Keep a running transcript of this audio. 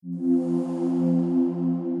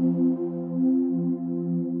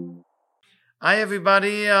Hi,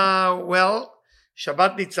 everybody. Shabbat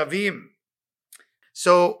Nitzavim.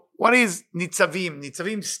 So, what is Nitzavim?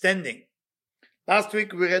 Nitzavim standing. Last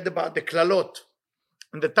week we read about the Klalot.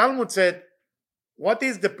 And the Talmud said, what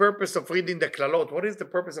is the purpose of reading the Klalot? What is the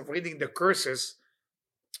purpose of reading the curses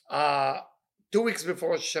 2 weeks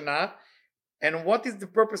before Rosh Hashanah? And what is the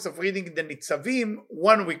purpose of reading the Nitzavim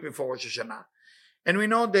 1 week before Rosh Hashanah? And we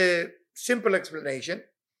know the simple explanation.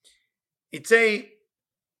 It's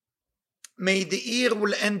may the year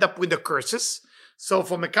will end up with the curses. So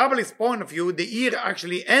from a Kabbalist point of view, the year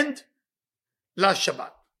actually ends last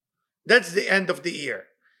Shabbat. That's the end of the year.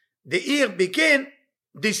 The year began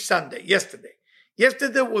this Sunday, yesterday.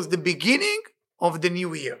 Yesterday was the beginning of the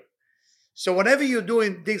new year. So whatever you do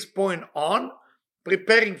in this point on,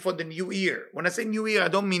 preparing for the new year. When I say new year, I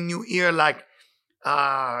don't mean new year like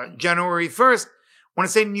January 1st. When I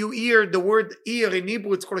say new year, the word year in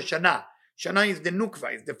Hebrew, it's called Shana. Shana is the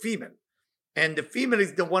nukva, is the female. And the female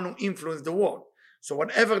is the one who influences the world. So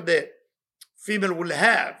whatever the female will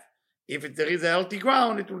have, if there is a healthy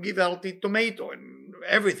ground, it will give a healthy tomato and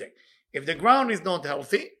everything. If the ground is not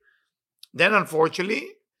healthy, then unfortunately,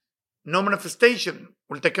 no manifestation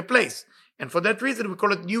will take place. And for that reason, we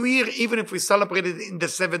call it New Year, even if we celebrate it in the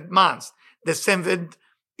 7th month, the 7th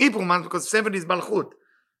Hebrew month, because 7 is Malchut.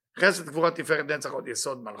 Chesed, Gvura, Tiferet, Netzachot,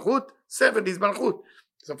 Yesod, Malchut. 7 is Malchut.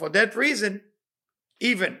 So for that reason,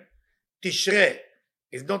 even Tishrei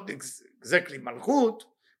is not exactly Malchut,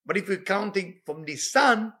 but if we're counting from the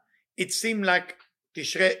sun, it seems like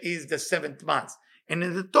Tishrei is the 7th month. And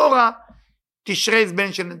in the Torah, Tishrei is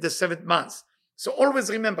mentioned in the 7th month. So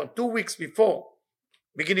always remember, 2 weeks before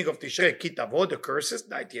beginning of Tishrei, Ki Tavo, the curses,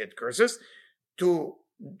 98 curses, to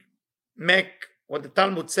make what the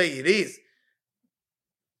Talmud say it is,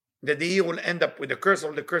 that the year will end up with the curse,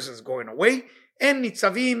 all the curses going away, and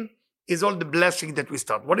Nitzavim is all the blessing that we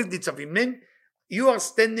start. What is Nitzavim mean? You are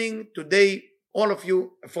standing today, all of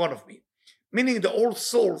you, in front of me, meaning the old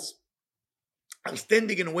souls are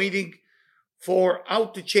standing and waiting for how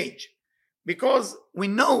to change, because we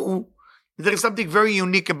know there is something very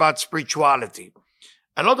unique about spirituality.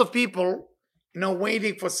 A lot of people,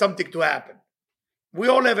 waiting for something to happen. We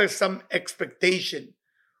all have some expectation.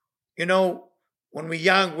 When we're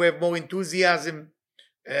young, we have more enthusiasm,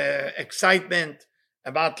 excitement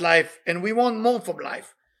about life, and we want more from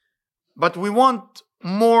life. But we want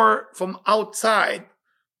more from outside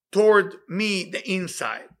toward me, the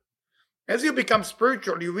inside. As you become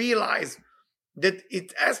spiritual, you realize that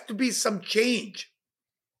it has to be some change,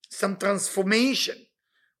 some transformation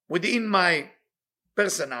within my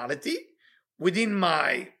personality, within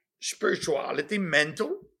my spirituality,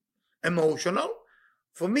 mental, emotional,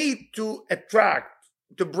 for me to attract,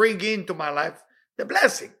 to bring into my life the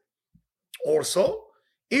blessing. Also,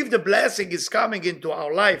 if the blessing is coming into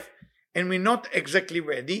our life and we're not exactly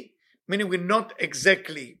ready, meaning we're not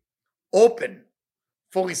exactly open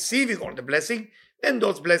for receiving all the blessing, then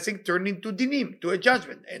those blessings turn into dinim, to a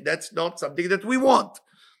judgment, and that's not something that we want.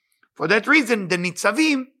 For that reason, the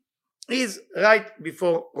Nitzavim is right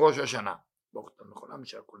before Rosh Hashanah.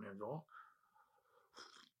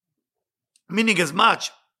 Meaning as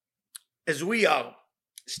much as we are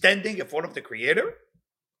standing in front of the Creator,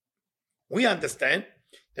 we understand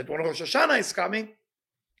that when Rosh Hashanah is coming,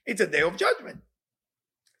 it's a day of judgment.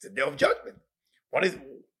 It's a day of judgment.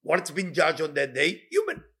 What's been judged on that day?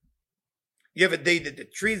 Human. You have a day that the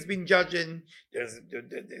tree's been judging, there's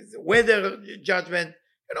a weather judgment.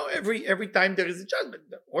 Every time there is a judgment.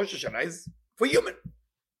 Rosh Hashanah is for human.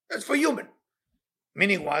 That's for human.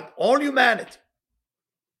 Meaning what? All humanity.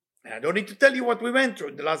 And I don't need to tell you what we went through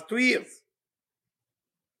in the last 2 years.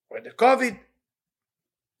 With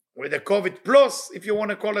the COVID plus, if you want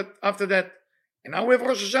to call it after that. And now we have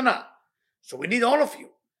Rosh Hashanah. So we need all of you.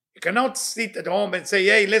 You cannot sit at home and say,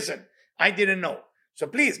 hey, listen, I didn't know. So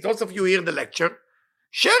please, those of you hear the lecture,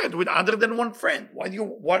 share it with other than one friend. What are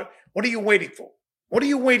you waiting for? What are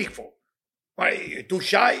you waiting for? Why, you're too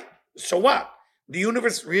shy? So what? The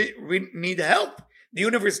universe need help. The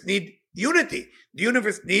universe need unity. The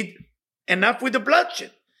universe need enough with the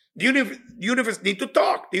bloodshed. The universe need to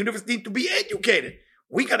talk. The universe need to be educated.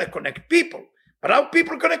 We got to connect people. But how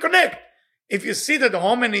people going to connect? If you sit at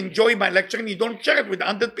home and enjoy my lecture and you don't share it with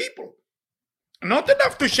 100 people. Not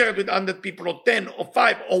enough to share it with 100 people or 10 or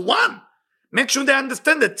 5 or 1. Make sure they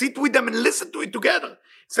understand it. Sit with them and listen to it together.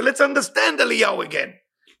 So let's understand Eliyahu again.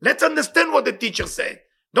 Let's understand what the teacher said.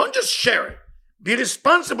 Don't just share it. Be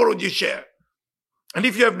responsible when you share. And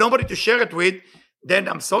if you have nobody to share it with, then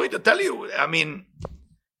I'm sorry to tell you,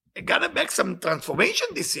 I gotta make some transformation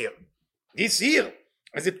this year. This year,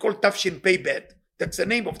 as it called Tafshin Pei Bet, that's the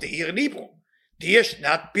name of the year in Hebrew. תהיה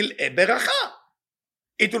שנת פלאי ברכה.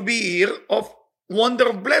 It will be a year of wonder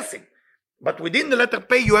of blessing. But within the letter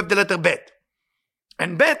Pei, you have the letter Bet.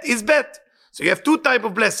 And Bet is Bet. So you have two types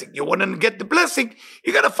of blessing. You want to get the blessing,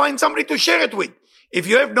 you got to find somebody to share it with. If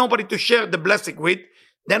you have nobody to share the blessing with,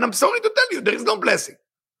 then I'm sorry to tell you, there is no blessing.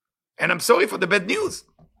 And I'm sorry for the bad news.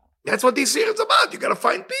 That's what this year is about. You got to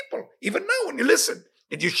find people. Even now, when you listen,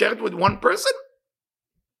 did you share it with one person?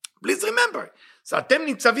 Please remember. So אתם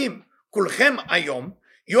ניצבים, כולכם היום,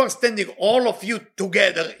 you are standing, all of you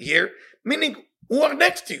together here, meaning who are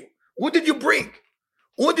next to you? Who did you bring?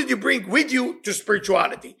 Who did you bring with you to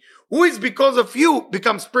spirituality? Who is because of you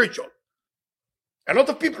become spiritual? A lot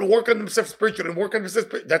of people work on themselves spiritually and work on themselves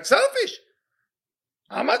spiritually. That's selfish.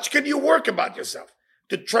 How much can you work about yourself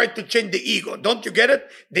to try to change the ego? Don't you get it?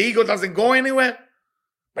 The ego doesn't go anywhere.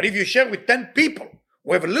 But if you share with 10 people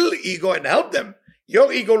who have a little ego and help them,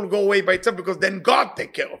 your ego will go away by itself because then God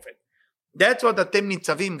take care of it. That's what אתם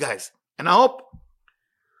ניצבים, guys. And I hope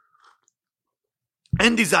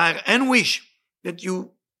and desire and wish that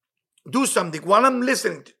you do something while I'm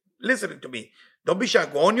listening to me. Don't be shy.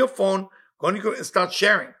 Go on your phone, go on and start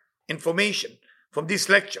sharing information from this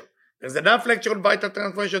lecture. There's enough lecture on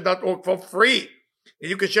vitaltransformation.org for free.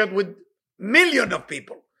 You can share it with millions of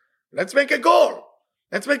people. Let's make a goal.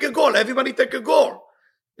 Let's make a goal. Everybody take a goal.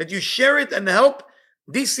 That you share it and help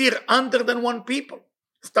this year 101 people.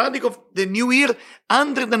 Starting of the new year,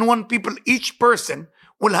 101 people, each person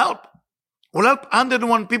will help. Will help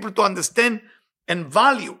 101 people to understand and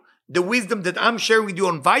value the wisdom that I'm sharing with you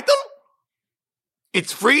on Vital.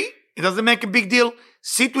 It's free. It doesn't make a big deal.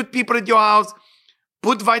 Sit with people at your house.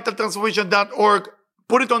 Put vitaltransformation.org.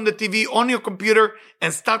 Put it on the TV, on your computer,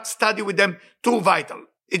 and start studying with them through Vital.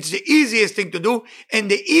 It's the easiest thing to do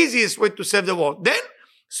and the easiest way to save the world. Then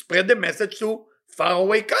spread the message to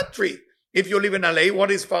faraway country. If you live in LA,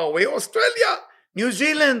 what is far away? Australia, New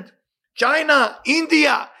Zealand, China,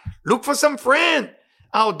 India. Look for some friend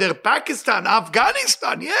out there. Pakistan,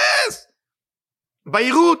 Afghanistan, yes.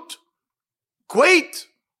 Beirut, Kuwait,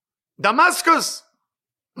 Damascus,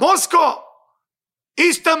 Moscow,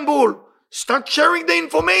 Istanbul. Start sharing the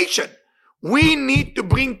information. We need to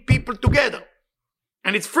bring people together.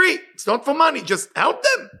 And it's free. It's not for money. Just help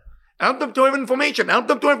them. Help them to have information. Help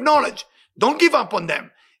them to have knowledge. Don't give up on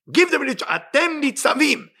them. Give them each. אתם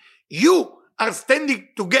ניצבים. You are standing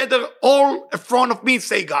together all in front of me,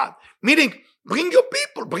 say God. Meaning, bring your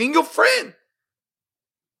people. Bring your friend.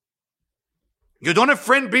 You don't have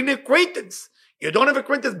friend, bring acquaintance. You don't have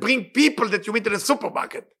acquaintance, bring people that you meet in a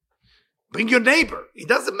supermarket. Bring your neighbor. It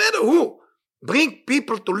doesn't matter who. Bring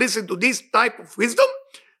people to listen to this type of wisdom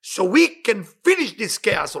so we can finish this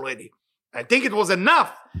chaos already. I think it was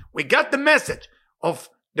enough. We got the message of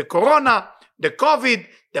the corona, the COVID,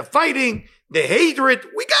 the fighting, the hatred.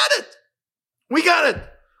 We got it. We got it.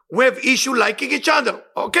 We have issue liking each other.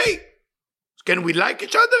 Okay. Can we like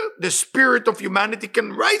each other? The spirit of humanity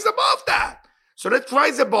can rise above that. So let's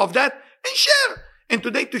rise above that and share. And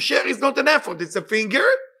today to share is not an effort. It's a finger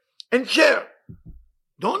and share.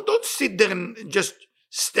 Don't sit there and just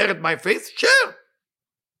stare at my face. Share.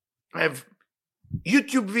 I have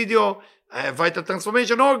YouTube video. I have Vital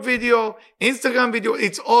Transformation.org video. Instagram video.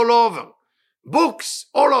 It's all over. Books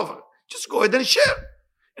all over. Just go ahead and share.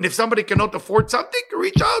 And if somebody cannot afford something,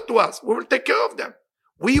 reach out to us. We will take care of them.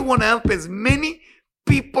 We want to help as many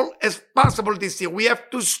people as possible this year. We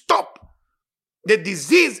have to stop the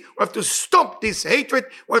disease. We have to stop this hatred.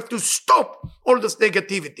 We have to stop all this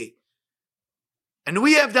negativity. And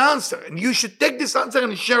we have the answer. And you should take this answer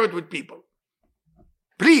and share it with people.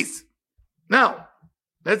 Please. Now,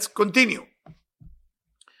 let's continue.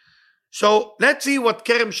 So, let's see what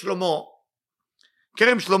Kerem Shlomo,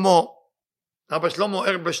 Rabbi Shlomo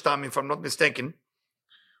Erbeshtam, if I'm not mistaken,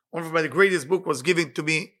 one of my greatest book was given to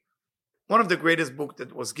me. One of the greatest book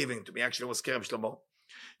that was given to me actually was Kerem Shlomo.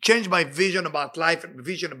 Changed my vision about life and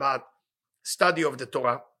vision about study of the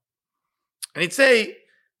Torah. And it say,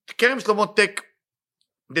 Kerem Shlomo take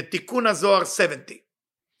the Tikkun HaZohar 70.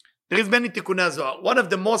 There is many Tikkun HaZohar. One of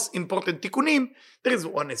the most important Tikkunim, there is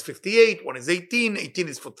one is 58, one is 18, 18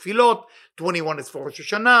 is for Tfilot, 21 is for Rosh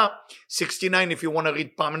Hashanah, 69 if you want to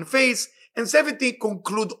read palm and face, and 70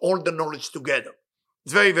 conclude all the knowledge together.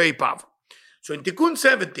 It's very, very powerful. So in Tikkun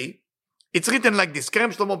 70, it's written like this.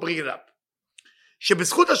 Kerem Shlomo bring it up.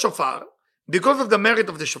 שבזכות השופר, because of the merit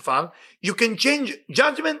of the shofar, you can change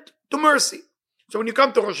judgment to mercy. So when you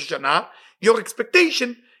come to Rosh Hashanah, your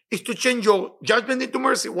expectation is to change your judgment into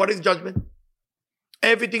mercy. What is judgment?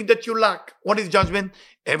 everything that you lack. What is judgment?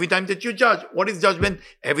 Every time that you judge. What is judgment?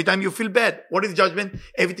 Every time you feel bad. What is judgment?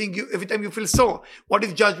 Every time you feel sore. What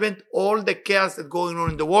is judgment? All the chaos that's going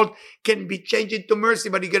on in the world can be changed into mercy,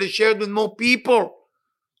 but you got to share it with more people.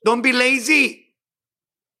 Don't be lazy.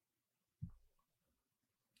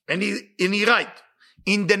 And he write,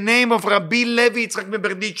 in the name of Rabbi Levi Yitzchak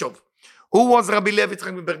Berdichov. Who was Rabbi Levi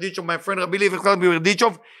Yitzchak Berdichov? My friend Rabbi Levi Yitzchak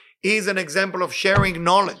Berdichov is an example of sharing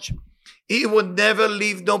knowledge. He would never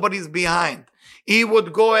leave nobody's behind. He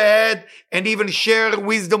would go ahead and even share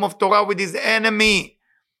wisdom of Torah with his enemy.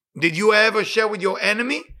 Did you ever share with your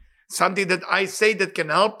enemy something that I say that can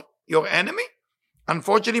help your enemy?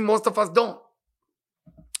 Unfortunately, most of us don't.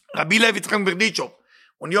 Rabbi Levi Yitzchak Berdichov.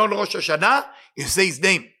 When you're on Rosh Hashanah, you say his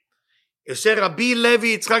name. You say Rabbi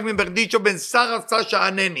Levi Yitzchak Berdichov ben Sarah Sasha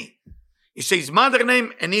Aneni. You say his mother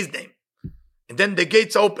name and his name. And then the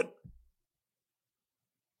gates open.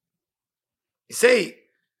 You say,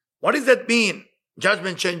 what does that mean?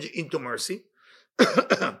 Judgment change into mercy.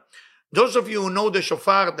 Those of you who know the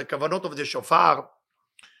shofar, the kavanot of the shofar,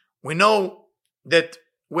 we know that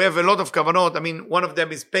we have a lot of kavanot. I mean, one of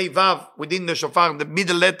them is Pei Vav within the shofar. The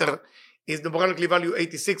middle letter is the numerically value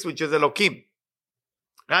 86, which is Elokim.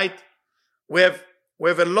 Right? We have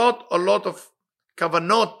a lot of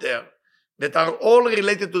kavanot there that are all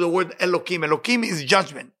related to the word Elokim. Elokim is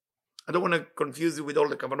judgment. I don't want to confuse you with all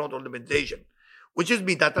the kavanot, all the meditation, which is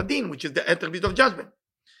Midat Adin, which is the attribute of judgment.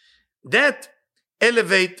 That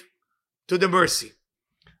elevate to the mercy.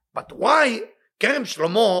 But why Kerem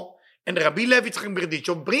Shlomo and Rabbi Levi Yitzchak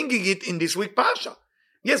Berdichov bringing it in this week Parsha?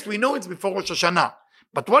 Yes, we know it's before Rosh Hashanah.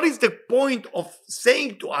 But what is the point of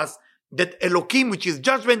saying to us that Elokim, which is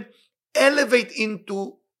judgment, elevate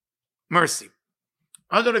into mercy?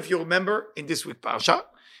 I don't know if you remember in this week Parsha,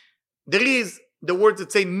 there is the words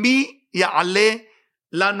that say, Mi ya'ale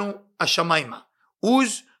lanu hashamayma.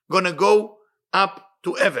 Who's going to go up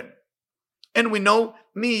to heaven? And we know,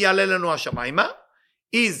 Mi ya'ale lanu hashamayma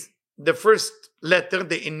is the first letter,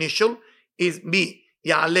 the initial, is Mi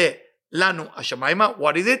ya'ale lanu hashamayma.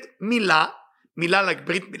 What is it? Milah. Milah like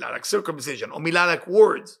Brit Milah, like circumcision, or Milah like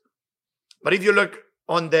words. But if you look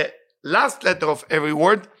on the last letter of every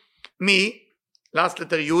word, Mi, last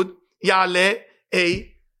letter Yud, Ya'ale,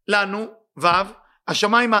 A, Lanu, Vav,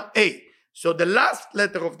 Hashamayma, A. So the last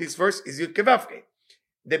letter of this verse is Yud Kevavke.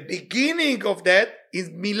 The beginning of that is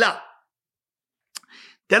Milah.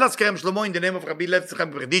 Tell us Kerem Shlomo in the name of Rabbi Levi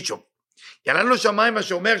Yitzchak Berdichov. יעלה לו שמיים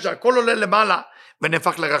שאומר שהכל עולה למעלה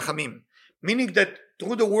ונהפך לרחמים. Meaning that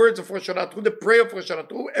through the words of Rosh Hashanah, through the prayer of Rosh Hashanah,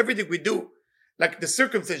 through everything we do, like the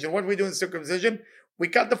circumcision, what we do in circumcision, we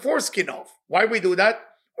cut the foreskin off. Why we do that?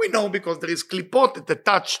 We know because there is klipot that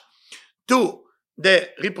attach to the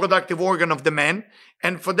reproductive organ of the man,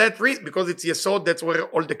 and for that reason, because it's yesod, that's where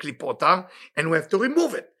all the klipot are, and we have to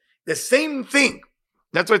remove it. The same thing.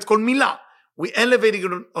 That's why it's called milah. We elevated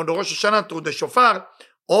on the Rosh Hashanah through the shofar,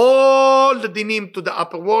 all the dinim to the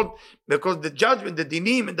upper world, because the judgment, the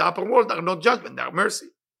dinim in the upper world are not judgment, they are mercy.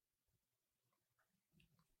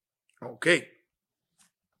 Okay.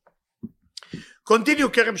 Continue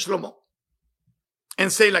Kerem Shlomo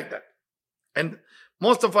and say like that. And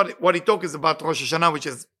most of what he talks is about Rosh Hashanah, which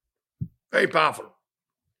is very powerful.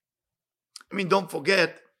 I mean, don't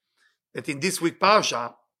forget that in this week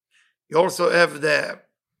Parsha, you also have the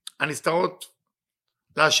Anistarot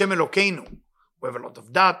LaHashem Elokeinu. We have a lot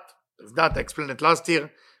of that. There's that, I explained it last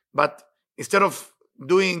year. But instead of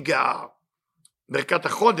doing Birkat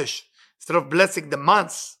HaChodesh, instead of blessing the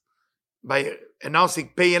months by announcing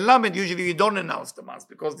Pei and Lamed, usually you don't announce the months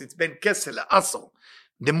because it's Ben Kesel, Asor.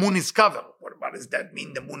 The moon is covered. What does that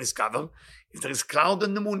mean, the moon is covered? If there is cloud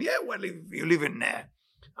on the moon, yeah, well, if you live in,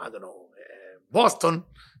 Boston,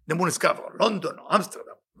 the moon is covered. London or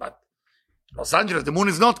Amsterdam. But Los Angeles, the moon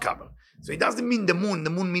is not covered. So it doesn't mean the moon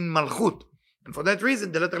means Malchut. And for that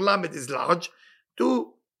reason, the letter Lamed is large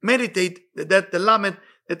to meditate that the Lamed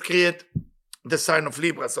that create the sign of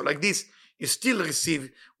Libra. So like this, you still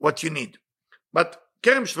receive what you need. But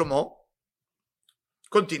Kerem Shlomo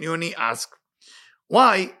continue and he asks,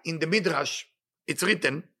 why in the Midrash it's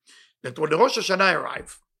written that when the Rosh Hashanah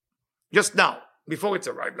arrive, just now, before it's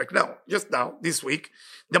arrived, like now, just now, this week,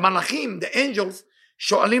 the Malachim, the angels,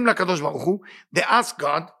 Shoalim LaKadosh Baruch Hu, they ask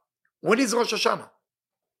God, when is Rosh Hashanah?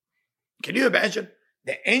 Can you imagine?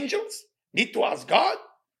 The angels need to ask God,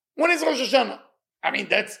 when is Rosh Hashanah? I mean,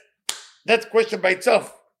 that question by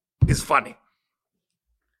itself is funny.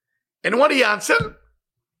 And what he answered,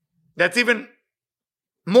 that's even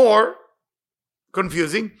more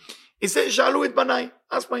confusing. He says, Shalu it banai,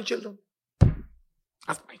 ask my children.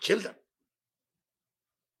 Ask my children.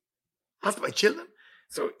 Ask my children.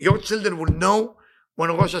 So your children will know when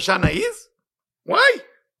Rosh Hashanah is? Why?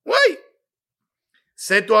 Why?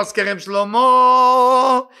 Said to us Kerem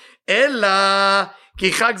Shlomo, אלא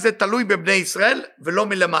כי חג זה תלוי בבני ישראל ולא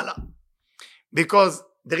מלמעלה. Because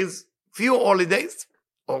there is few holidays,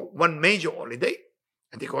 or one major holiday,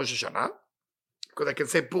 I think Rosh Hashanah, because I can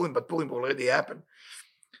say Purim, but Purim already happened.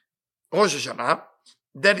 Rosh Hashanah,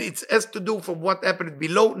 that it has to do from what happened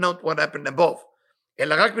below, not what happened above.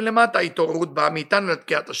 אלא רק מלמטה ההתעוררות באה מאיתנו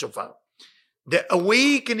לתקיעת השופר. The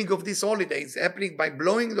awakening of this holiday is happening by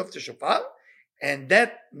blowing of the shofar, and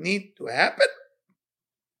that need to happen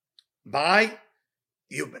by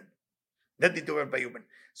human. That need to happen by human.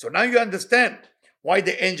 So now you understand why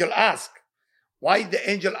the angel asked. Why the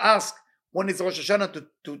angel asked when it's Rosh Hashanah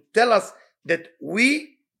to tell us that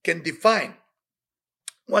we can define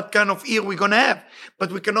what kind of year we're going to have.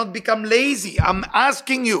 But we cannot become lazy. I'm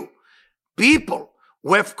asking you, people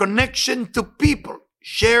who have connection to people,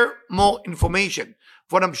 share more information.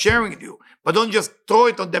 What I'm sharing with you. But don't just throw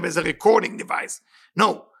it on them as a recording device.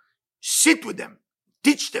 No. Sit with them.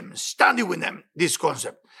 Teach them. Study with them this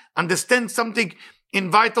concept. Understand something in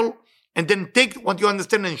vital, and then take what you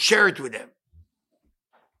understand and share it with them.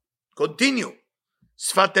 Continue.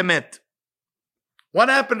 Sfat Emet. What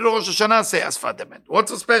happened to Rosh Hashanah? Say Sfat Emet.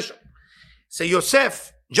 What's so special? Say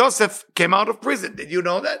Joseph came out of prison. Did you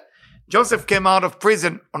know that? Joseph came out of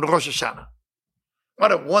prison on Rosh Hashanah.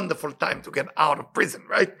 What a wonderful time to get out of prison,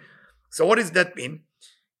 right? So what does that mean?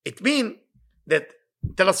 It means that,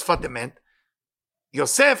 tell us Sfat Emet,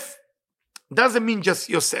 Yosef doesn't mean just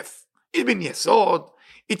Yosef. It means Yesod.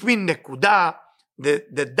 It means Nekuda,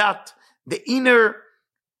 the dat, the inner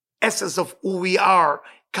essence of who we are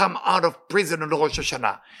come out of prison on Rosh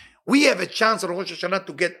Hashanah. We have a chance on Rosh Hashanah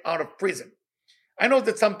to get out of prison. I know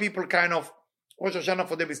that some people Rosh Hashanah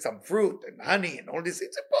for them is some fruit and honey and all this.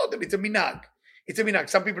 It's important. It's a minhag. It's a minhag.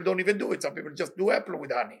 Some people don't even do it. Some people just do apple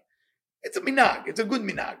with honey. It's a minhag. It's a good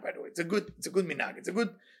minhag, by the way. It's a good minhag. It's a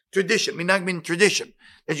good tradition. Minhag means tradition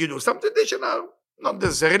that you do. Some tradition are not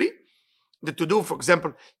necessarily that to do. For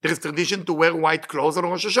example, there is tradition to wear white clothes on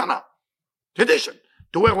Rosh Hashanah. Tradition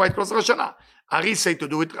to wear white clothes on Rosh Hashanah. Ari say to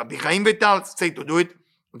do it. Rabbi Chaim Vital say to do it.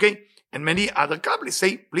 Okay, and many other Kabbalists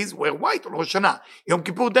say, please wear white on Rosh Hashanah. Yom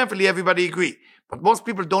Kippur, definitely everybody agree. But most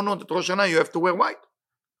people don't know that Rosh Hashanah you have to wear white.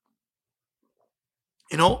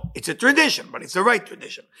 You know, it's a tradition, but it's the right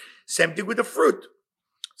tradition. Same thing with the fruit.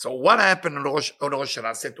 So what happened on Rosh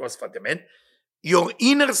Hashanah, said to us Sfat Emet, your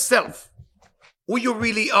inner self, who you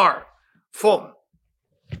really are from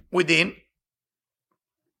within,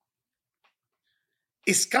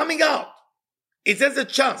 is coming out. It has a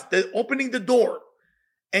chance, they're opening the door,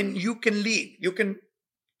 and you can leave. You can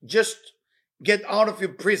just get out of your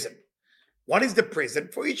prison. What is the prison?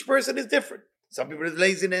 For each person is different. Some people it's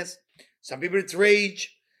laziness. Some people it's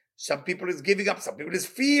rage. Some people it's giving up. Some people it's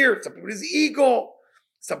fear. Some people it's ego.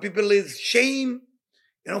 Some people it's shame.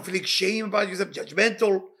 Feeling shame about yourself,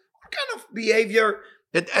 judgmental. What kind of behavior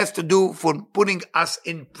that has to do for putting us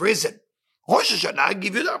in prison? Rosh Hashanah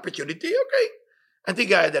give you the opportunity. Okay, I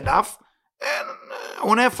think I had enough, and I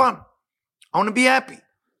want to have fun. I want to be happy.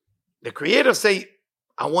 The Creator say,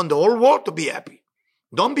 I want the whole world to be happy.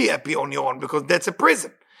 Don't be happy on your own, because that's a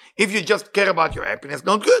prison. If you just care about your happiness,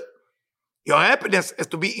 not good. Your happiness has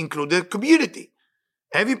to be included in community.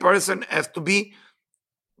 Every person has to be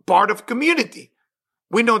part of community.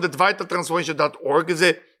 We know that vitaltransformation.org is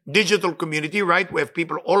a digital community, right? We have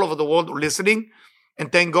people all over the world listening.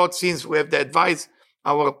 And thank God, since we have the advice,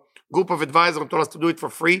 our group of advisors told us to do it for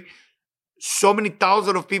free. So many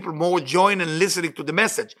thousands of people more join and listening to the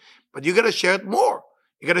message. But you got to share it more.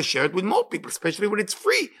 You got to share it with more people, especially when it's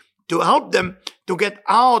free, to help them to get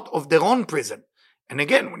out of their own prison. And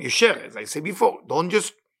again, when you share it, as I said before, don't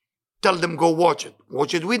just tell them go watch it.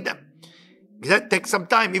 Watch it with them. That takes some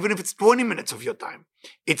time, even if it's 20 minutes of your time.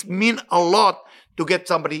 It means a lot to get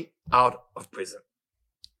somebody out of prison.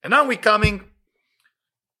 And now we're coming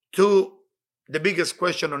to the biggest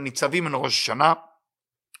question on Nitzavim and Rosh Hashanah.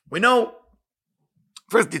 We know,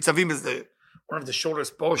 first, Nitzavim is one of the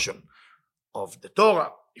shortest portion of the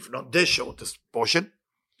Torah, if not the shortest portion.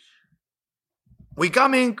 We're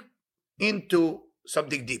coming into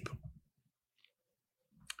something deeper.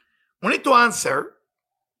 We need to answer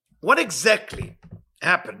what exactly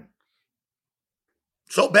happened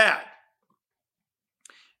so bad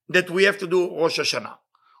that we have to do Rosh Hashanah.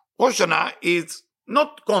 Rosh Hashanah is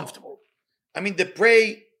not comfortable. I mean, the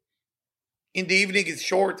pray in the evening is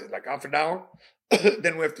short, like half an hour.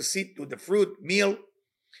 Then we have to sit with the fruit, meal.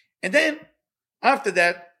 And then after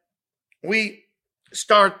that, we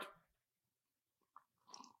start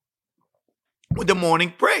with the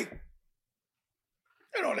morning prayer.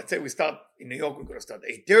 let's say we start in New York, we're going to start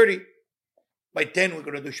at 8:30. By 10, we're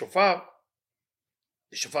going to do shofar.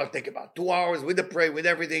 The shofar take about 2 hours with the prayer, with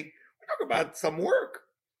everything. We're talking about some work,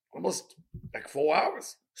 almost like 4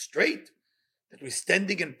 hours straight, that we're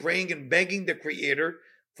standing and praying and begging the Creator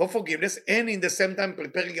for forgiveness, and in the same time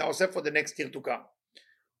preparing ourselves for the next year to come.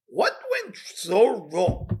 What went so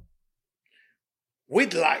wrong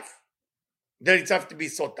with life that it has to be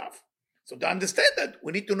so tough? So to understand that,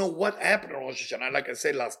 we need to know what happened on Rosh Hashanah, like I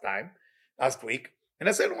said last week. And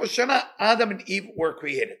I said, Rosh Hashanah, Adam and Eve were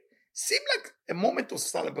created. Seemed like a moment of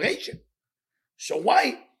celebration. So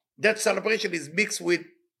why that celebration is mixed with,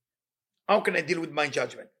 how can I deal with my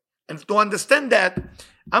judgment? And to understand that,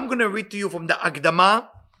 I'm going to read to you from the Akdama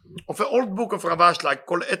of an old book of Rav Ashlag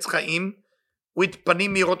called Etz Chaim, with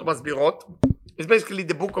Panim Mirot Masbirot. It's basically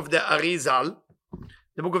the book of the Arizal.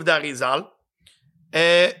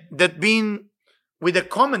 That been with a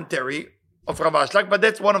commentary of Rav Ashlag, but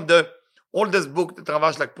that's one of the oldest books that Rav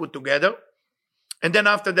Ashlag put together. And then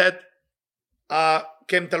after that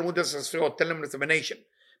came Talmud Sefirot, Talmud Examination.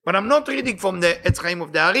 But I'm not reading from the Etz Chaim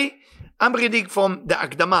of the Ari, I'm reading from the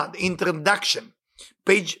Akdama, the introduction,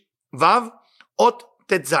 page Vav, Ot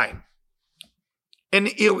Tet Zayin. And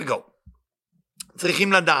here we go.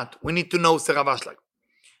 צריכים לדעת, we need to know, Sir Rav Ashlag.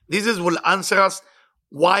 This will answer us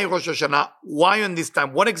why Rosh Hashanah, why on this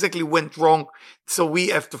time, what exactly went wrong, so we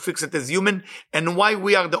have to fix it as human, and why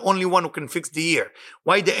we are the only one who can fix the year.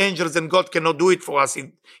 Why the angels and God cannot do it for us.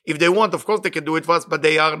 If they want, of course they can do it for us, but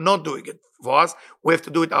they are not doing it for us. We have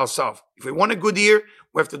to do it ourselves. If we want a good year,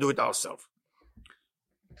 we have to do it ourselves.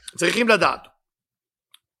 צריכים לדעת.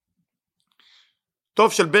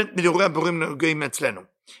 טוב של בין בירורי הבירורים נוגעים אצלנו.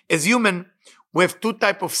 As human, we have two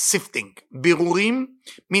types of sifting. Birurim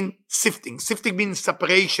mean sifting. Sifting means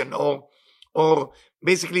separation or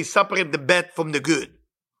basically separate the bad from the good.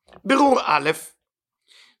 Birur Aleph,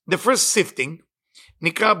 the first sifting,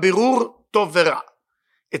 nikra birur tov vera.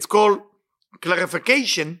 It's called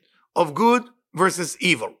clarification of good versus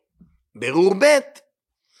evil. Birur Bet,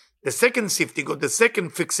 the second sifting or the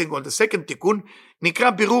second fixing or the second tikkun,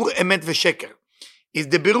 nikra birur emet v'sheker, is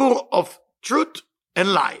the birur of truth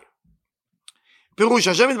and lie. פירוש,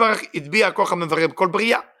 השם יתברך הטביע הכוח המברר בכל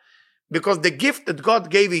בריאה, because the gift that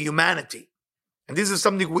God gave humanity, and this is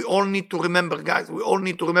something we all need to remember, guys, we all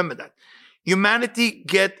need to remember that. Humanity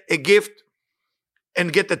get a gift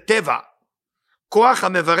and get a teva. כוח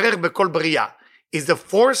המברר בכל בריאה is the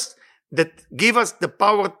force that give us the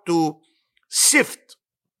power to sift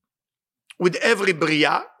with every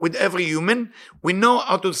bria, with every human. We know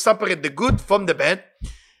how to separate the good from the bad,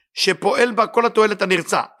 שפועל בה כל התועלת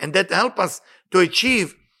הנרצה, and that help us to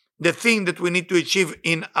achieve the thing that we need to achieve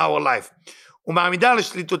in our life. ומעמידה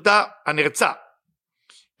לשליטותה הנרצה.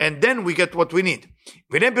 And then we get what we need.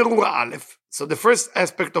 והנה בירור א', so the first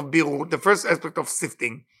aspect of בירור, the first aspect of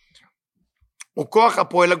sifting, הוא כוח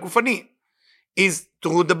הפועל הגופני, is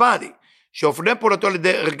through the body, שאופנה פעולתו על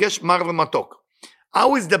ידי רגש מר ומתוק.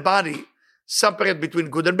 How is the body separate between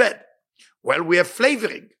good and bad? Well, we have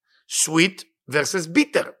flavoring, sweet versus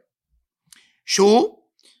bitter. שהוא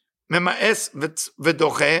ממאס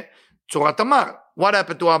ודוחה צורת המר. What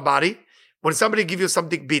happened to our body? When somebody gives you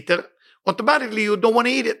something bitter, automatically you don't want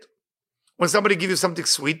to eat it. When somebody gives you something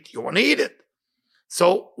sweet, you want to eat it.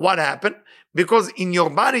 So what happened? Because in your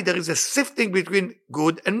body there is a sifting between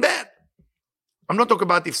good and bad. I'm not talking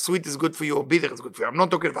about if sweet is good for you or bitter is good for you. I'm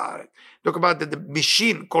not talking about it. Talk about the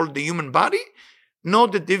machine called the human body, know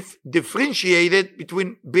the differentiated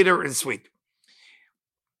between bitter and sweet.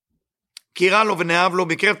 כי רע לו ונאהב לו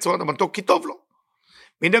בקרב צורת המתוק כי טוב לו.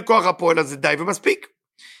 והנה כוח הפועל הזה די ומספיק.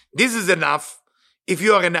 This is enough if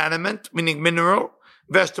you are an element, meaning mineral,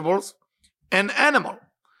 vegetables, and animal.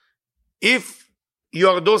 If you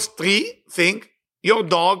are those three things, your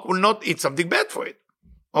dog will not eat something bad for it.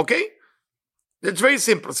 Okay? That's very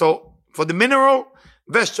simple. So for the mineral,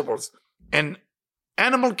 vegetables, and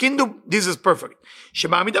animal kingdom, this is perfect.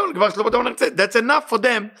 That's enough for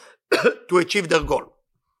them to achieve their goal.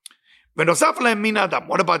 ונוסף להם מן האדם,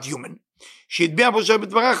 what about human? שהטביע בו שם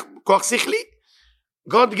בדברך כוח שכלי.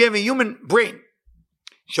 God gave a human brain,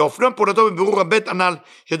 שאופנה פעולתו בבירור הבית הנ"ל,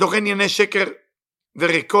 שדוחה ענייני שקר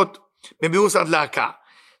וריקות בבירוס עד להקה.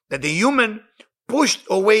 That the human pushed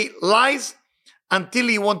away lies until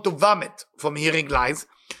he want to vomit from hearing lies,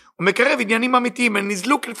 ומקרב עניינים אמיתיים, and he's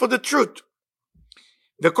looking for the truth.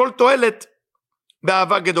 וכל תועלת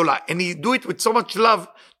באהבה גדולה. And he do it with so much love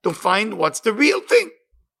to find what's the real thing.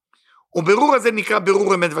 ובירור הזה נקרא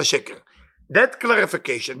בירור אמת ושקר. That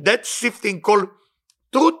clarification, that sifting called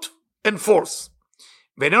truth and false.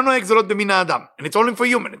 ואיננו נוהג זולות במין האדם. And it's only for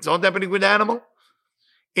human. It's not happening with the animal.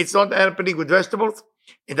 It's not happening with vegetables.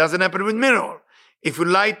 It doesn't happen with mineral. If you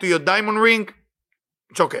lie to your diamond ring,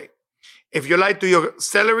 it's okay. If you lie to your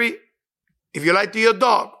salary, if you lie to your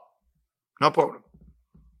dog, no problem.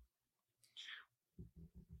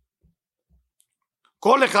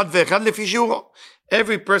 כל אחד ואחד לפי שיעורו.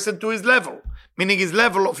 Every person to his level. Meaning his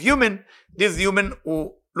level of human, this human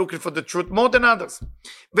who looking for the truth more than others.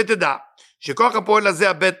 ותדע, שכוח הפועל הזה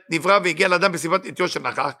הבית נברא והגיע לאדם בסביבת עתיו של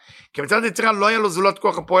נחש, כי מצד יצירה לא היה לו זולת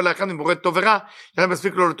כוח הפועל האחד מבורא טוב ורע, שהיה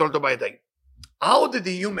מספיק לו לטול אותו בידיים. How did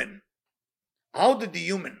the human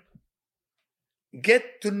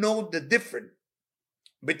get to know the difference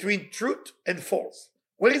between truth and false?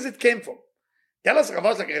 Where is it came from? Tell us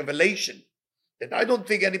about like a revelation that I don't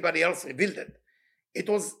think anybody else revealed it. It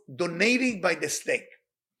was donated by the snake.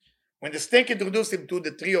 When the snake introduced him to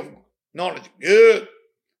the tree of knowledge, good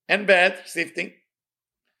and bad, sifting,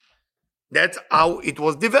 that's how it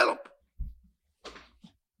was developed.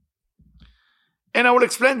 And I will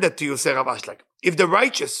explain that to you, Sarah Vashlag. If the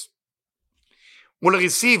righteous will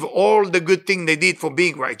receive all the good thing they did for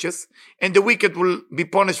being righteous, and the wicked will be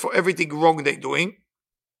punished for everything wrong they're doing,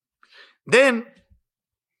 then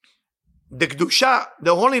the Kedusha,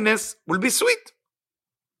 the holiness, will be sweet.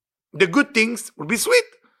 The good things will be sweet.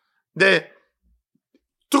 The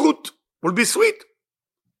truth will be sweet.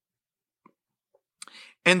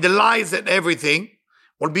 And the lies and everything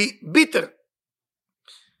will be bitter.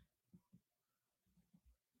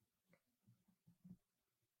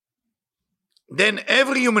 Then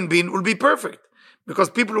every human being will be perfect. Because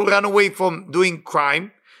people will run away from doing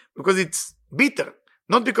crime because it's bitter.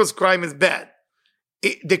 Not because crime is bad.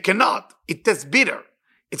 They cannot. It tastes bitter.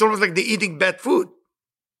 It's almost like they're eating bad food.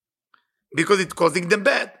 Because it's causing them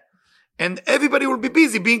bad. And everybody will be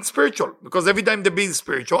busy being spiritual. Because every time they're being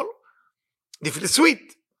spiritual, they feel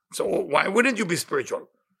sweet. So why wouldn't you be spiritual?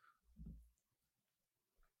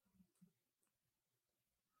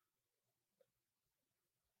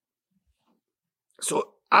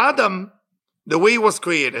 So Adam, the way he was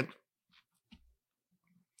created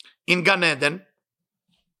in Gan Eden,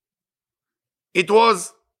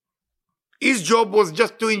 his job was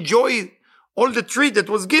just to enjoy all the tree that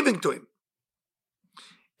was given to him.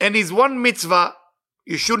 And his one mitzvah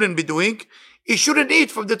you shouldn't be doing, he shouldn't eat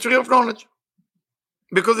from the tree of knowledge.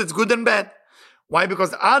 Because it's good and bad. Why?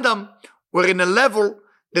 Because Adam were in a level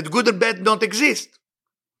that good and bad don't exist.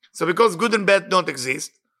 So because good and bad don't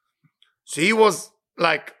exist, so he was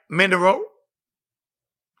like mineral,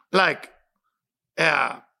 like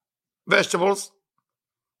vegetables,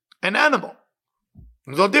 and animal.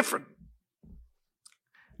 It was all different.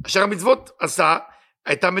 אשר המצוות עשה,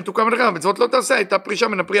 הייתה מתוקה מן הרע, מצוות לא תעשה, הייתה פרישה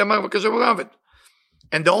מן הפרי המר וקשה ומוות.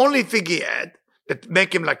 And the only thing he had that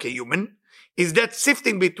make him like a human is that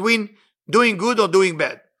sifting between doing good or doing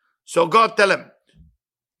bad. So God tell him,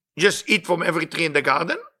 just eat from every tree in the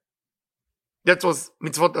garden. That was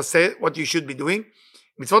mitzvot aseh, what you should be doing.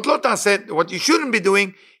 Mitzvot lo taseh, what you shouldn't be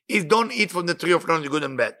doing is don't eat from the tree of knowledge, good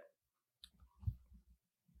and bad.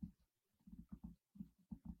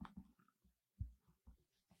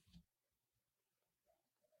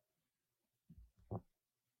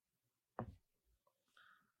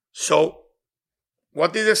 So,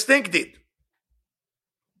 what did the snake did?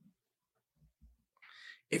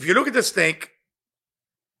 If you look at the snake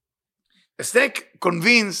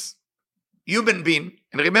convinced human being,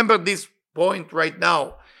 and remember this point right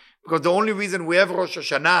now, because the only reason we have Rosh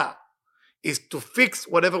Hashanah is to fix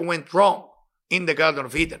whatever went wrong in the Garden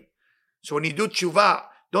of Eden. So when you do tshuva,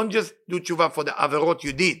 don't just do tshuva for the averot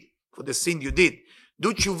you did, for the sin you did.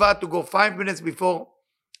 Do tshuva to go 5 minutes before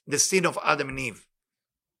the sin of Adam and Eve.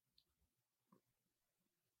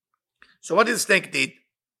 So what the snake did?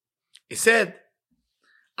 He said,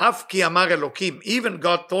 Af ki amar Elokim, even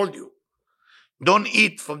God told you, don't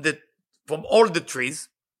eat from all the trees.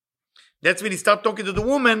 That's when he started talking to the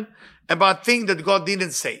woman about things that God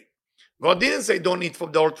didn't say. God didn't say don't eat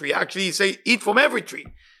from the whole tree. Actually, he said eat from every tree.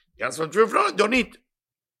 Just from tree of knowledge, don't eat.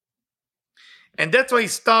 And that's why he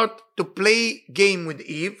started to play game with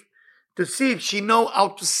Eve to see if she know how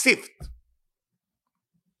to sift.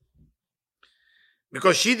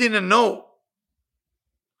 Because she didn't know.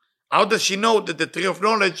 How does she know that the tree of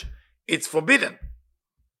knowledge is forbidden?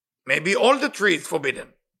 Maybe all the tree is forbidden.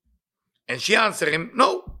 And she answered him,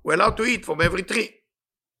 no, we're allowed to eat from every tree.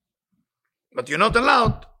 But you're not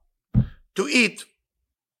allowed to eat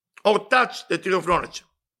or touch the tree of knowledge.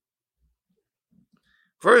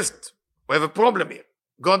 First, we have a problem here.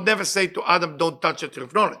 God never said to Adam, don't touch the tree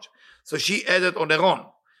of knowledge. So she added on her own.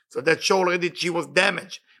 So that showed already she was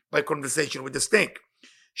damaged by conversation with the snake.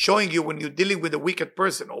 Showing you when you're dealing with a wicked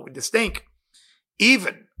person or with the snake,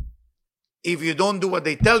 even if you don't do what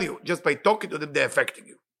they tell you, just by talking to them, they're affecting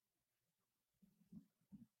you.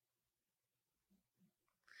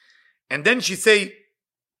 And then she say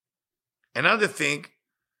another thing,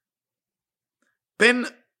 pen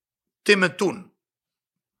timetun.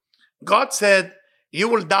 God said, you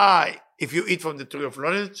will die if you eat from the tree of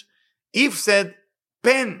knowledge. Eve said,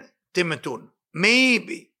 pen timetun.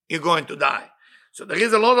 Maybe you're going to die. So there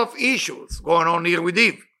is a lot of issues going on here with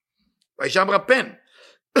Eve. Vaishamra pen.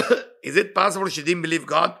 Is it possible she didn't believe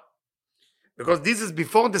God? Because this is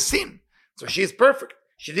before the sin. So she is perfect.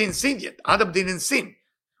 She didn't sin yet. Adam didn't sin.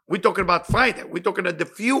 We're talking about Friday. We're talking about the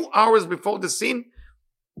few hours before the sin.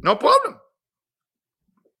 No problem.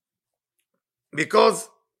 Because,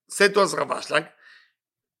 said to us Ravash, like,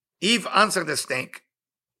 Eve answered the snake.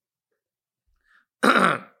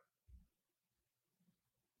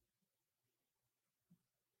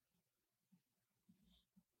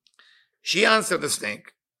 She answered the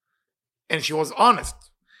snake, and she was honest.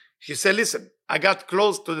 She said, listen, I got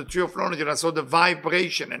close to the tree of knowledge and I saw the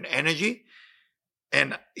vibration and energy,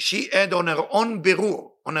 and she had on her own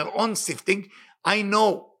berur, on her own sifting, I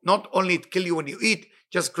know not only it kill you when you eat,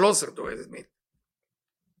 just closer to it is meat.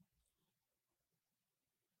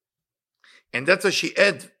 And that's why she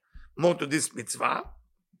add more to this mitzvah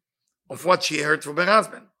of what she heard from her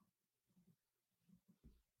husband.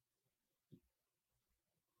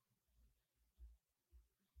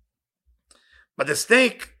 But the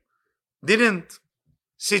snake didn't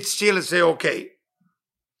sit still and say, okay.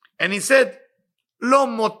 And he said, Lo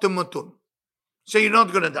motumutun. So you're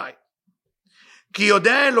not going to die. Ki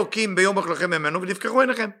yodea Elokim beyom achlochem emenu v'nifkachu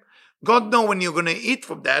einechem. God knows when you're going to eat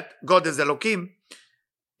from that, God is Elokim,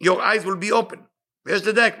 your eyes will be open. Where's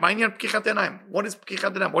the deck? What is pkichat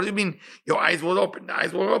einayim? What do you mean your eyes will open? The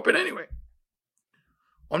eyes were open anyway.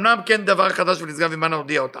 Omnam ken davar chadash v'nizgav v'mana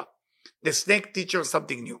hodiya ota. The snake teaches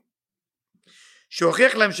something new.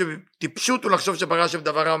 שהוכיח להם שטיפשות הוא לחשוב שברא השם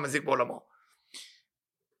דבר רע ומזיק בעולמו.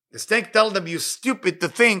 The snake tells them, you stupid to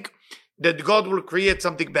think that God will create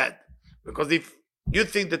something bad. Because if you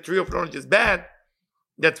think the tree of knowledge is bad,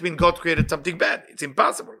 that means God created something bad. It's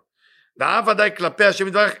impossible.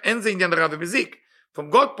 From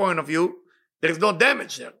God's point of view, there is no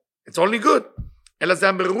damage there. It's only good. It's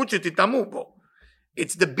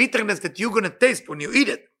the bitterness that you're going to taste when you eat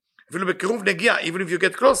it. Even if you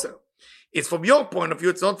get closer. It's from your point of view,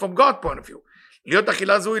 it's not from God's point of view.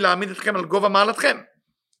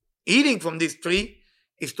 Eating from this tree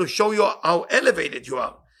is to show you how elevated you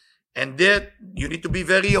are. And that you need to be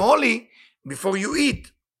very holy before you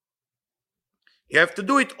eat. You have to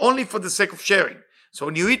do it only for the sake of sharing. So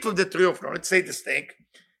when you eat from the tree of knowledge, say the snake,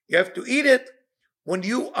 you have to eat it when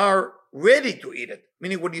you are ready to eat it,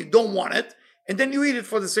 meaning when you don't want it, and then you eat it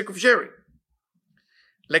for the sake of sharing.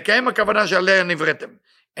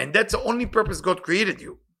 And that's the only purpose God created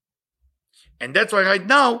you. And that's why right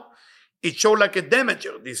now, it shows like a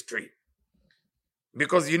damager, this tree.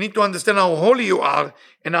 Because you need to understand how holy you are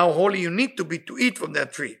and how holy you need to be to eat from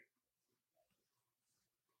that tree.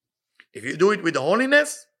 If you do it with the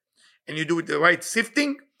holiness, and you do it the right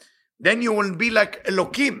sifting, then you will be like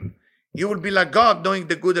Elokim. You will be like God, knowing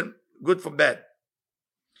the good and good from bad.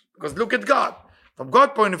 Because look at God. From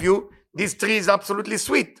God's point of view, this tree is absolutely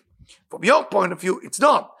sweet. From your point of view, it's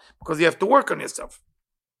not, because you have to work on yourself.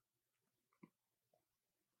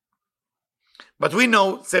 But we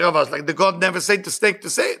know, say Ravash, like the God never said to snake to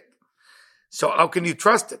say it. So how can you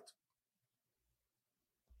trust it?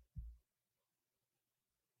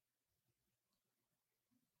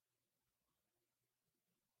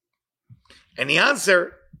 And he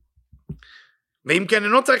answered, God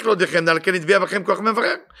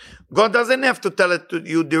doesn't have to tell it to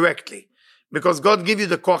you directly. Because God give you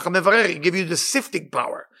the koach hamevarer, He give you the sifting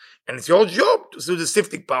power. And it's your job to do the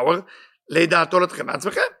sifting power,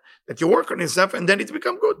 that you work on yourself and then it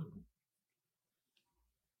become good.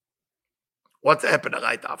 What happened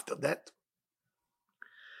right after that?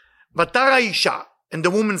 Vatara Isha, and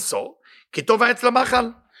the woman saw,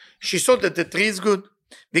 she saw that the tree is good.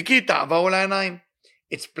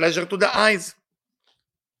 It's pleasure to the eyes.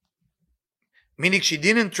 Meaning she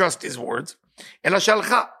didn't trust his words.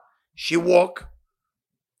 She walked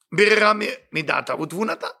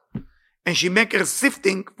and she make her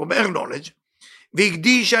sifting from her knowledge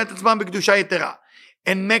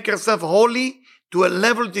and make herself holy to a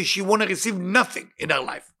level that she want to receive nothing in her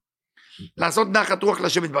life.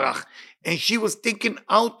 And she was thinking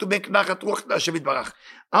how to make nachat ruach LaHashem Yitbarach,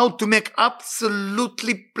 how to make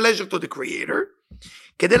absolutely pleasure to the Creator,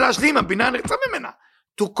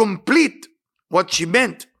 to complete what she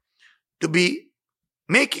meant to be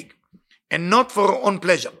making, and not for her own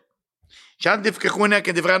pleasure.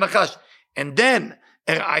 And then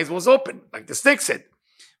her eyes was open, like the snake said.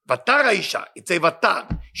 Vatar Aisha, it's a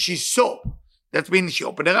vatar. She saw. That means she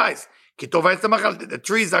opened her eyes. The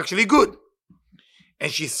tree is actually good.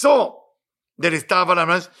 And she saw that it's תאווה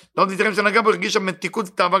לממש. לא נתראה שנגע בו, הרגישה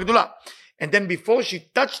מתיקות תאווה גדולה. And then before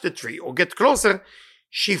she touched the tree or get closer,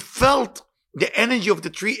 she felt the energy of the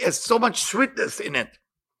tree has so much sweetness in it.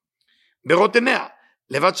 בראות עיניה,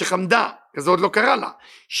 לבד שחמדה, כזה עוד לא קרה לה.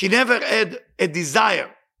 She never had a desire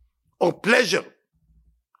or pleasure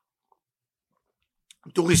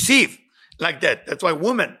to receive like that. That's why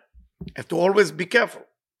women have to always be careful.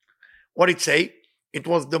 What it say? It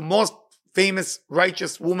was the most famous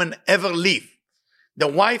righteous woman ever live. The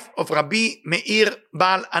wife of Rabbi Meir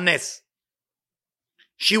Baal Anes.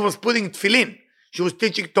 She was putting tefillin. She was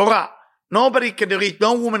teaching Torah. Nobody can reach,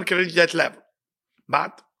 no woman can reach that level.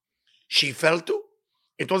 But she fell to.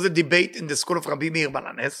 It was a debate in the school of Rabbi Meir Baal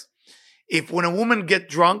Anes. If when a woman get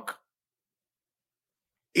drunk,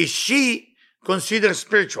 is she considered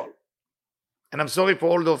spiritual? And I'm sorry for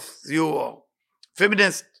all of you who are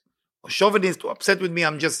feminists or chauvinists who are upset with me.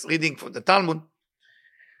 I'm just reading from the Talmud.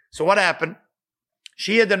 So what happened?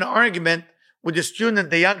 She had an argument with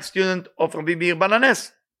the young student of Rabbi Meir Baal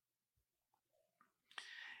Anes.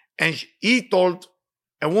 And he told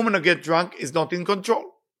a woman who gets drunk is not in control.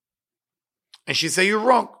 And she said, you're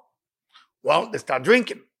wrong. Well, they start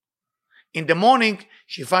drinking. In the morning,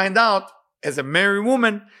 she find out, as a married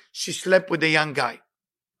woman, she slept with a young guy.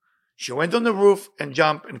 She went on the roof and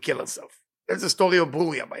jumped and killed herself. That's the story of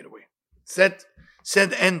Bruria, by the way.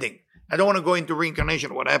 Sad ending. I don't want to go into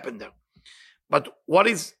reincarnation, what happened there. But what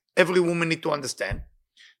is every woman need to understand?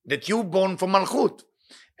 That you born from Malchut.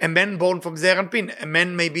 A man born from Zeir Anpin. A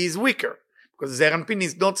man maybe is weaker. Because Zeir Anpin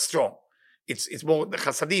is not strong. It's more the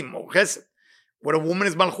Chasadim or Chesed. When a woman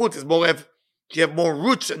is Malchut, she have more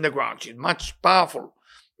roots in the ground. She's much powerful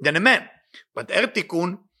than a man. But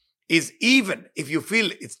Ertikun is, even if you feel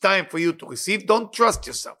it's time for you to receive, don't trust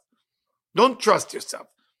yourself. Don't trust yourself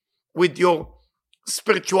with your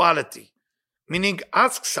spirituality. Meaning,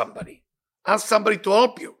 ask somebody. Ask somebody to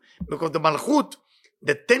help you. Because the Malchut,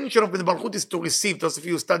 the tension of the Malchut is to receive. Those of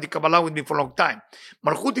you who study Kabbalah with me for a long time.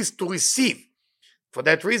 Malchut is to receive. For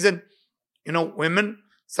that reason, women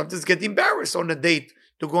sometimes get embarrassed on a date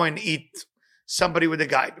to go and eat somebody with a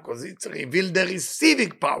guy. Because it's revealed the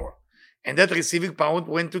receiving power. And that receiving power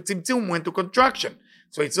went to Tzimtzum, went to contraction.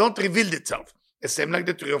 So it's not revealed itself. The same like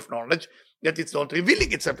the tree of knowledge, that it's not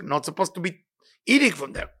revealing itself. Not supposed to be eating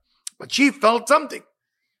from there. But she felt something.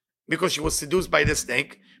 Because she was seduced by the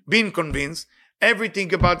snake, being convinced,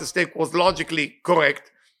 everything about the snake was logically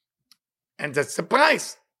correct. And that's the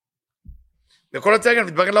price. וכל הצגן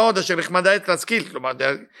מתברר לעוד אשר נחמדה את להשכיל. כלומר,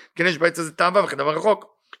 כן יש בעץ הזה תאווה וכדבר רחוק.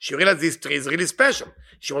 She realized this tree is really special.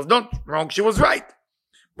 She was not wrong, she was right.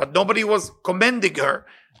 But nobody was commending her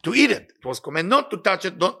to eat it. It was commanded not to touch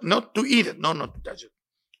it, not to eat it, not to touch it.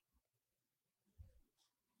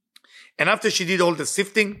 And after she did all the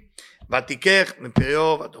sifting, ותיקח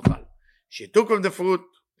מפריו ותאכל. She took from the fruit,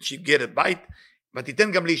 she get a bite,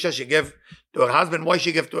 ותיתן גם לאישה, she gave to her husband. Why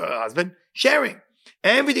she gave to her husband? Sharing.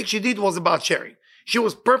 Everything she did was about sharing. She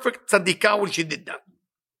was perfect tzadikah when she did that.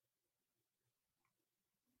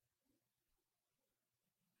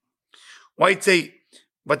 Why it say,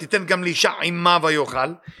 ותיתן גם לאישה עמה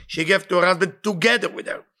ויאכל? She gave to her husband together with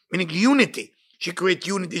her. Meaning unity. She created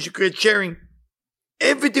unity, she created sharing.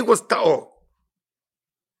 Everything was ta'or.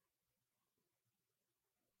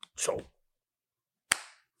 So,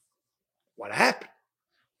 what happened?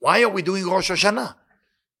 Why are we doing Rosh Hashanah?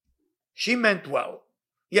 She meant well.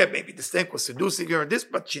 Yeah, maybe the snake was seducing her this,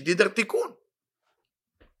 but she did her tikkun.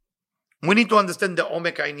 We need to understand the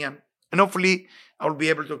Omek Ha'inyan. And hopefully, I will be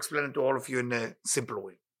able to explain it to all of you in a simple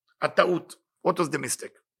way. הטעות. What was the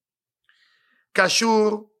mistake?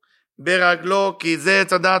 קשור ברגלו, כי זה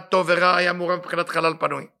צדד טוב ורע היה מעורב מבחינת חלל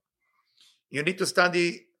פנוי. You need to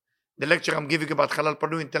study the lecture I'm giving about חלל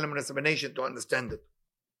פנוי in Telem examination to understand it.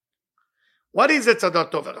 What is a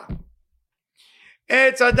tzadad tov v'ra?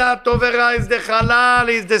 A tzadad tov v'ra is the halal,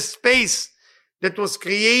 is the space that was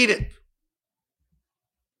created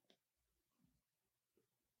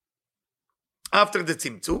after the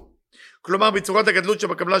tzimtzum. כלומר, בצורת הגדלות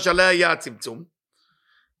שבקבלה שעליה היה הצמצום.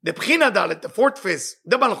 The בחינה ד', the fourth phase,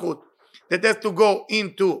 the malchut, that has to go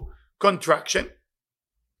into contraction.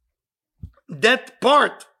 That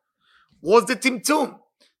part was the tzimtzum.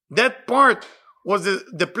 That part was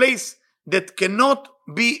the place that cannot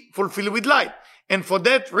be fulfilled with light. And for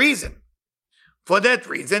that reason,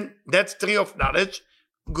 that's tree of knowledge,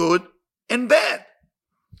 good and bad.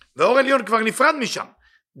 והאור העליון כבר נפרד משם.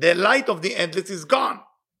 The light of the endless is gone.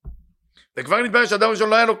 וכבר נתברר שהאדם הראשון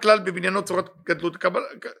לא היה לו כלל בבניינו צורת גדלות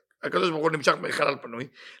הקדוש ברוך הוא נמשך בחלל פנוי,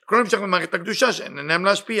 הכל נמשך במערכת הקדושה שאין להם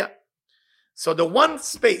להשפיע. So the one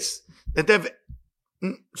space that have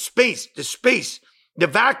space, the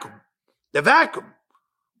vacuum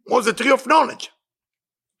was the tree of knowledge.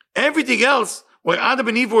 Everything else where Adam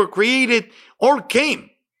and Eve were created all came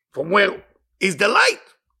from where is the light.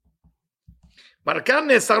 But כאן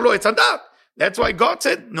נאסר לו עץ הדת. That's why God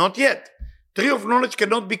said, not yet. Tree of knowledge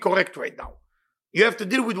cannot be correct right now. You have to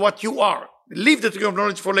deal with what you are. Leave the tree of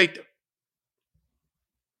knowledge for later.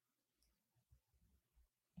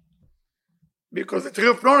 Because the tree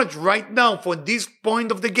of knowledge right now, for this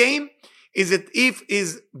point of the game, is that Eve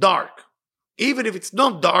is dark. Even if it's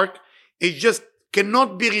not dark, it just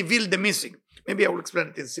cannot be revealed the missing. Maybe I will explain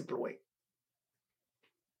it in a simple way.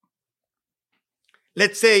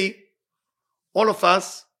 Let's say all of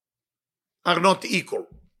us are not equal.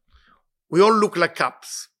 We all look like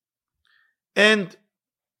cups. And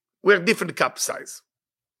we're different cup size.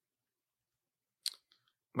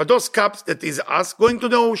 But those cups, that is us, going to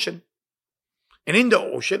the ocean. And in the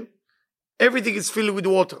ocean, everything is filled with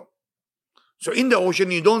water. So in the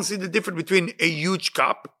ocean, you don't see the difference between a huge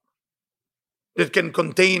cup that can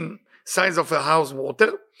contain size of a house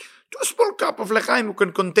water to a small cup of lechaim who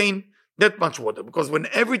can contain that much water. Because when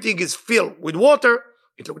everything is filled with water,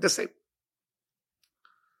 it looks the same.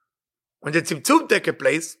 When the tzimtzum takes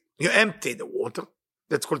place, you empty the water.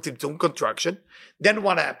 That's called tzimtzum contraction. Then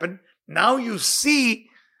what happened? Now you see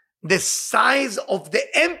the size of the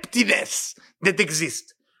emptiness that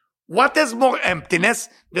exists. What has more emptiness?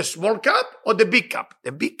 The small cup or the big cup?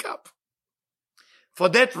 The big cup. For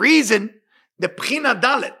that reason, the Bchina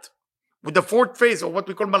Dalet, with the fourth phase of what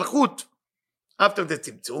we call Malchut, after the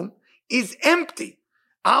Tzimtzum, is empty.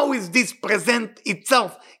 How is this present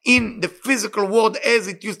itself in the physical world as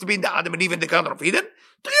it used to be in the Adam and Eve in the Garden of Eden?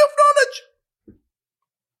 Tree of knowledge.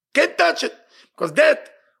 Can't touch it. Because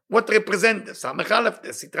that, what represents the Samech Aleph, the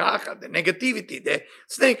Sitra Achad, the negativity, the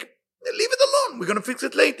snake, leave it alone. We're going to fix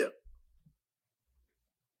it later.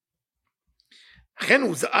 לכן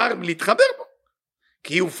הוא זהר מלהתחבר בו.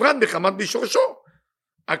 כי יופרד בחמת בשורשו.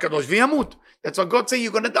 הקדוש וימות. That's what God says,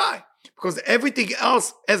 you're going to die. Because everything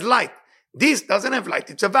else has light. This doesn't have light.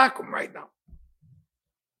 It's a vacuum right now.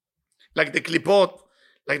 Like the klipot,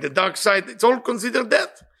 like the dark side, it's all considered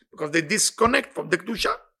death. Because they disconnect from the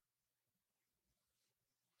Kedusha.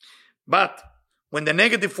 But when the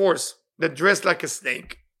negative force that dressed like a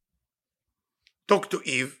snake talked to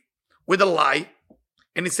Eve with a lie,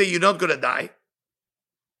 and he said, you're not going to die.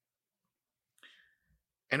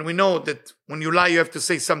 And we know that when you lie, you have to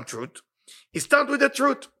say some truth. You start with the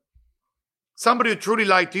truth. Somebody who truly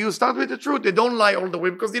lied to you, start with the truth. They don't lie all the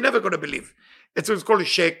way because they're never going to believe. That's what it's called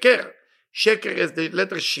sheker. Sheker is the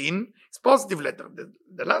letter shin. It's positive letter.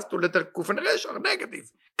 The last two letters, kuf and resh, are negative.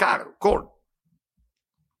 Kar, cold.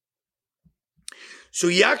 So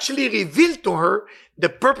he actually revealed to her the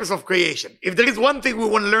purpose of creation. If there is one thing we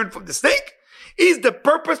want to learn from the snake, is the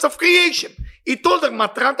purpose of creation. He told her,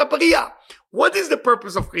 Matrata Bariah. What is the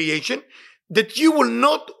purpose of creation? That you will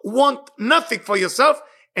not want nothing for yourself,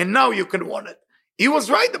 and now you can want it. He was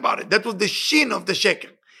right about it. That was the shin of the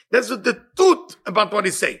sheker. That's what the truth about what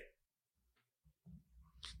he said.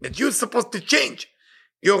 That you're supposed to change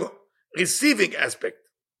your receiving aspect.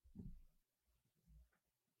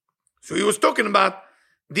 So he was talking about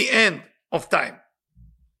the end of time.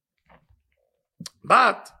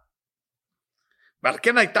 But, ועל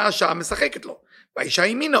כן הייתה השעה משחקת לו, והאישה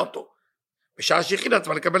האמינה אותו. בשעה שהכינה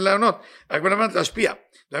עצמה לקבל לענות, רק בלמד להשפיע.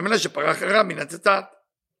 לא האמינה שפרח הרע מן עץ הדעת.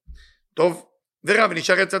 טוב, ורע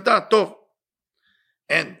ונשאר עץ הדעת, טוב.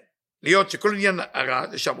 אין, להיות שכל עניין הרע,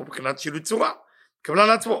 לשם הוא מבחינת שינוי צורה, קבלה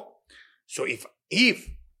לעצמו. So if Eve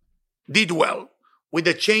did well with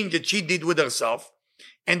the change that she did with herself,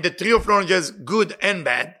 and the tree of knowledge is good and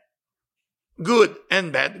bad,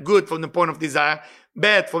 good from the point of desire,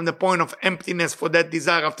 bad from the point of emptiness for that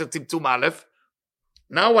desire after Tzimtzum Aleph.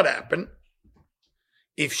 Now what happened?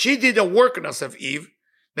 If she did a work on herself, Eve,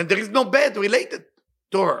 then there is no bad related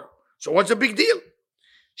to her. So what's the big deal?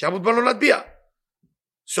 שעבוד בא לו להטביע.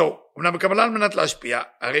 So, אמנם בקבלה על מנת להשפיע,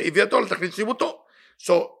 הרי הביאתו לתכלית שלימותו.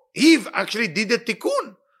 So, Eve actually did a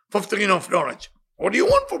tikkun for tree of knowledge. What do you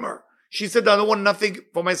want from her? She said, I don't want nothing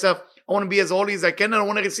for myself. I want to be as holy as I can, and I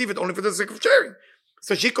want to receive it only for the sake of sharing.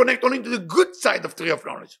 So she connected only to the good side of tree of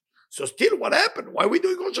knowledge. So still, what happened? Why are we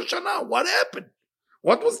doing Rosh Hashanah? What happened?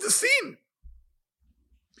 What was the scene?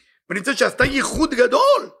 ונמצא שעשתה ייחוד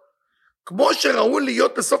גדול, כמו שראוי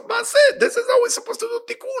להיות בסוף מעשה. This is how we're supposed to do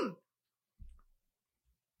תיקון.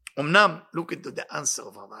 אמנם, look into the answer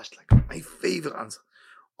of Rav Ashlag, my favorite answer.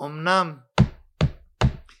 אמנם,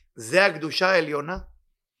 זה הקדושה העליונה.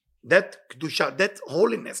 That קדושה, that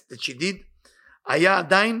holiness that she did, היה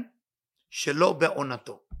עדיין שלא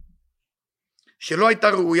בעונתו. שלא הייתה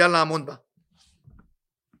ראויה לעמוד בה.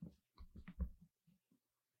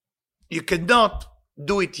 You cannot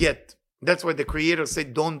do it yet. That's why the Creator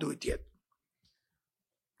said, don't do it yet.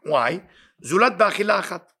 Why? זולת באכילה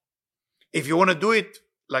אחת. If you want to do it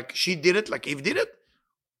like she did it, like Eve did it,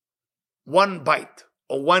 one bite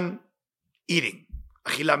or one eating.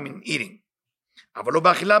 אכילה mean eating. אבל לא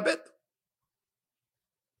באכילה ב'.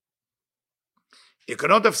 You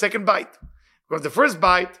cannot have second bite. Because the first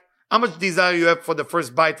bite, how much desire you have for the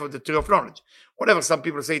first bite for the tree of knowledge? Whatever, some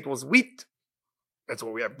people say it was wheat. That's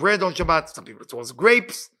why we have bread on Shabbat. Some people it was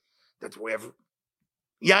grapes. That's why we have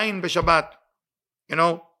yain b'Shabbat. You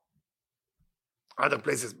know, other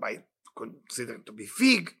places might consider it to be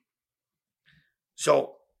fig.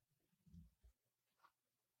 So,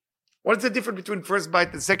 what's the difference between first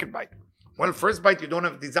bite and second bite? Well, first bite, you don't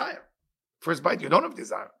have desire. First bite, you don't have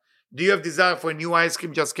desire. Do you have desire for a new ice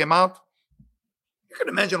cream just came out? You can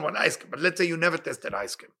imagine one ice cream, but let's say you never tested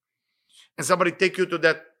ice cream. And somebody take you to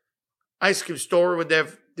that ice cream store where they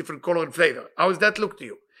have different color and flavor. How does that look to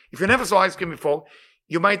you? If you never saw ice cream before,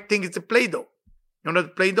 you might think it's a Play-Doh. You know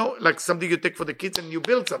that Play-Doh? Like something you take for the kids and you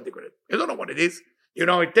build something with it. You don't know what it is. You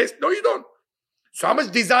know how it tastes? No, you don't. So how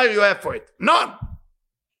much desire you have for it? None.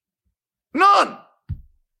 None.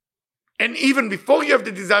 And even before you have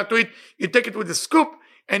the desire to it, you take it with a scoop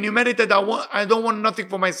and you meditate, I don't want nothing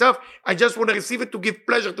for myself. I just want to receive it to give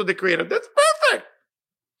pleasure to the Creator. That's perfect.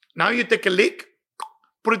 Now you take a lick,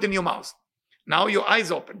 put it in your mouth. Now your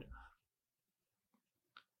eyes open.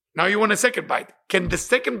 Now you want a second bite. Can the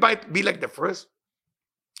second bite be like the first?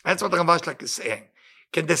 That's what Rav Ashlag is saying.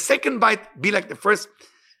 Can the second bite be like the first?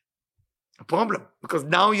 A problem. Because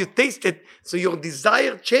now you taste it, so your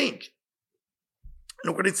desire changed.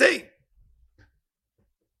 Look what it say.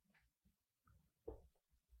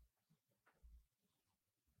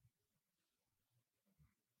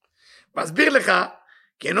 מסביר לך,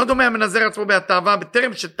 כי אינו דומה המנזר עצמו בהתאווה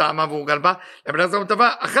בטרם שטעמה והורגל בה, למנזר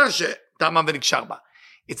בהתאווה אחר שטעמה ונקשר בה.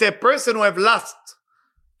 It's a person who have lust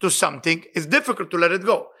to something, it's difficult to let it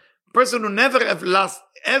go. A person who never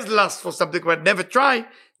has lust for something but never try,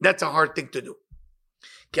 that's a hard thing to do.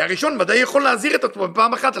 כי הראשון ודאי יכול להזהיר את עצמו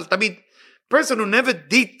בפעם אחת על תמיד. Person who never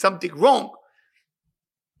did something wrong,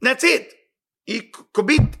 that's it. He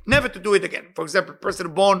commit never to do it again. For example, a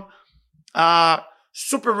person born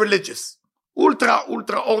super religious, ultra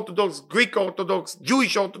Orthodox, Greek Orthodox,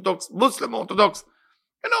 Jewish Orthodox, Muslim Orthodox,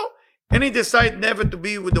 you know, and he decide never to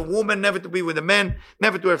be with a woman, never to be with a man,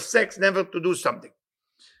 never to have sex, never to do something.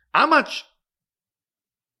 How much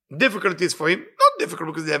difficult it is for him? Not difficult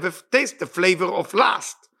because they have taste the flavor of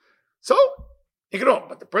lust. So, ignore.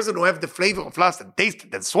 But the person who have the flavor of lust and taste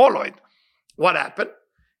it and swallow it, what happened?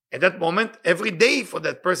 At that moment, every day for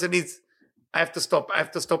that person is, I have to stop, I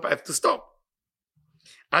have to stop, I have to stop.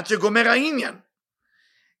 עד שגומר העניין.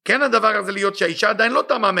 כן הדבר הזה להיות שהאישה עדיין לא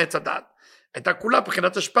טעמה מעץ הדעת. הייתה כולה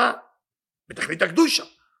בחינת השפעה. בתכלית הקדושה.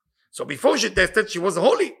 So before she tested, she was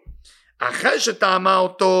holy. אחרי שטעמה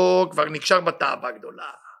אותו, כבר נקשר בתאווה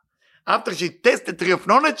גדולה. After she tested tree of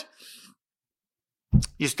knowledge,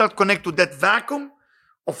 you start connect to that vacuum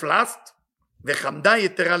of lust, וחמדה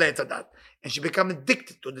יתרה לעץ הדעת. And she become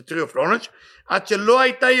addicted to the tree of knowledge, עד שלא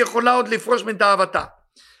הייתה יכולה עוד לפרוש מתאוותה.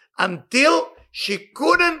 Until she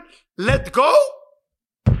couldn't let go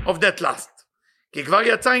of that lust. כי כבר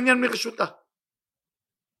יצא העניין מרשותה.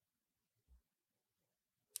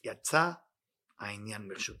 יצא העניין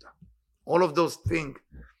מרשותה. All of those things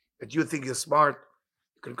that you think you're smart,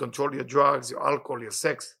 you can control your drugs, your alcohol, your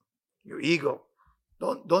sex, your ego.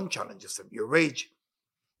 Don't challenge yourself, your rage.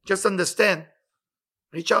 Just understand.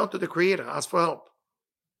 Reach out to the Creator. Ask for help.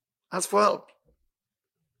 Ask for help.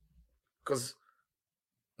 Because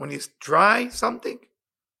when you try something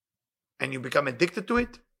and you become addicted to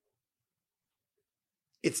it,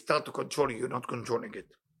 it starts to control you. You're not controlling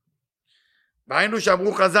it. והיינו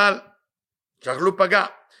שאמרו חז"ל, שאכלו פגע,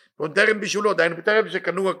 ועוד טרם בישולו, דהיינו בטרם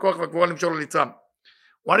שקנו הכוח והגבורה למשול על יצרם.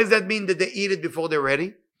 What does that mean that they eat it before they're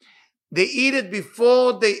ready? They eat it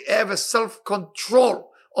before they have a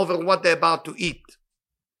self-control over what they're about to eat.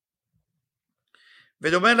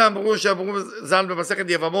 ודומה לאמרו שאמרו ז"ל במסכת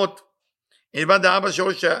יבמות, נלמד האבא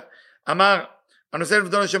שלו שאמר, הנושא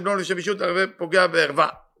לבדון השם בנו לשם אישות פוגע בערווה.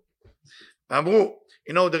 ואמרו,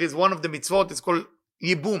 you know, there is one of the mitzvot, it's called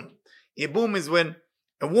ייבום. ייבום is when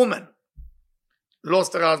a woman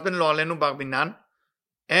lost her husband, לא עלינו בר בינן,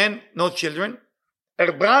 and no children.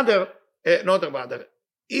 Her brother, not her brother,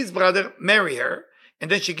 his brother marry her, and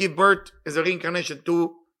then she give birth as a reincarnation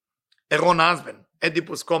to her own husband,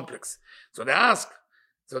 Oedipus complex. So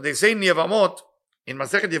they say in Yevamot, in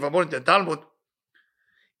Masechet Yevamot in the Talmud,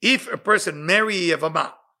 if a person marry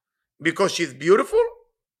Yevamah because she's beautiful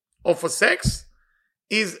or for sex,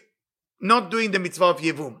 is not doing the mitzvah of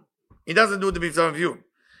Yevum. He doesn't do the mitzvah of Yevum.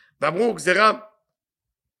 ואמרו גזירה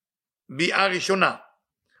ביאה ראשונה,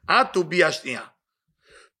 עטו ביאה שנייה.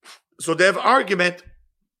 So they have argument,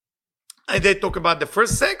 and they talk about the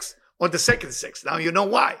first sex or the second sex. Now you know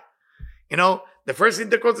why. The first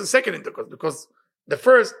intercourse, the second intercourse, because the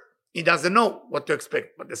first, he doesn't know what to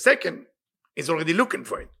expect, but the second is already looking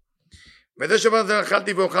for it. That's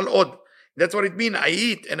what it means, I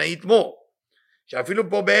eat and I eat more. שאפילו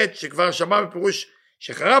פה בעת שכבר שמע בפירוש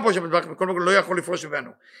שחרב פה שמדבק מכל מקום לא יכול לפרוש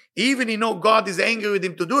ממנו. Even God is angry with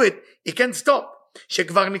him to do it, he can't stop.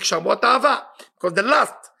 שכבר נקשר בו התאווה, because the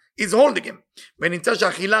lust is holding him. ונמצא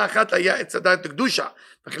שהאכילה אחת היה עץ הדעת הקדושה,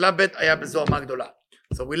 ואכילה ב' היה בזוהמה גדולה.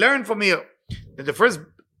 So we learn from here that the first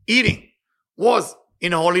eating was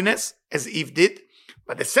in holiness, as Eve did,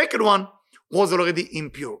 but the second one was already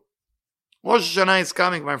impure. Rosh Hashanah is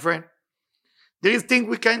coming, my friend. There is things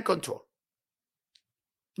we can't control.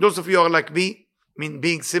 Those of you who are like me,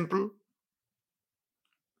 being simple,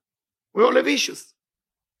 we all have issues.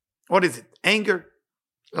 What is it? Anger,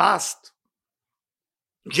 lust,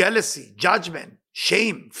 jealousy, judgment,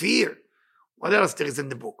 shame, fear. What else there is in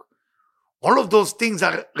the book? All of those things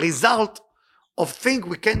are result of things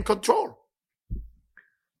we can't control.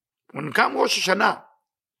 When come Rosh Hashanah,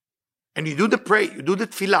 and you do the prayer, you do the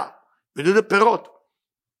tefillah, you do the perot,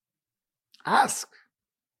 ask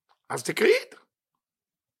the Creator.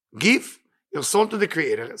 Give your soul to the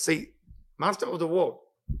Creator. Say, Master of the world,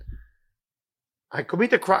 I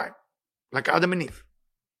commit a crime, like Adam and Eve.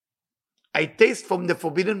 I taste from the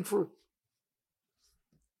forbidden fruit.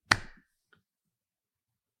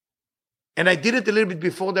 And I did it a little bit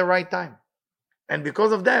before the right time. And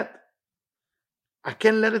because of that, I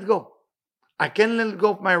can't let it go. I can't let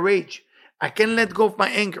go of my rage. I can't let go of my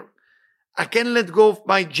anger. I can't let go of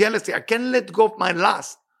my jealousy. I can't let go of my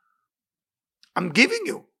lust. I'm giving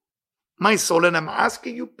you my soul, and I'm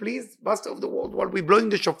asking you, please, Master of the world, while we're blowing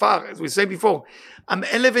the shofar, as we said before, I'm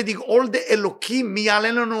elevating all the Elokim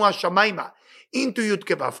miyalenu hashamayma into Yud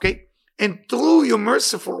Kei Vav Kei, and through your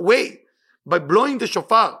merciful way, by blowing the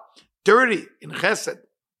shofar, 30 in Chesed,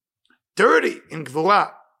 30 in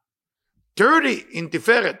Gvura, 30 in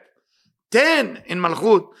Tiferet, 10 in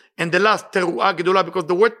Malchut, and the last Teruah Gedolah, because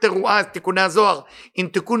the word Teruah is Tikkun HaZohar in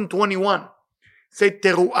Tikkun 21. Say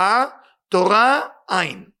Teruah, Torah,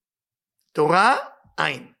 Ein. Torah,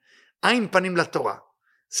 Ein. Ein panim la Torah.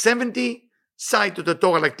 70 side to the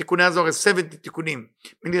Torah, like Tikkun HaZohar is 70 Tikkunim.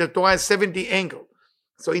 Meaning the Torah is 70 angle.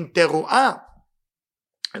 So in Teruah,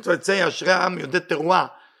 and so it say, Ashrei Am Yodeh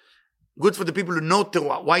Teruah. Good for the people who know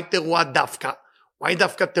Teruah. Why Teruah Dafka? Why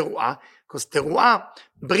Dafka Teruah? Because Teruah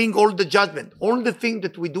bring all the judgment, all the things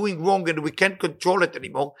that we're doing wrong and we can't control it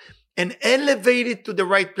anymore, and elevate it to the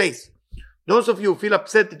right place. Those of you who feel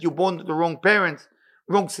upset that you're born to the wrong parents,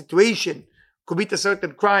 wrong situation, commit a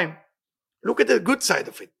certain crime, look at the good side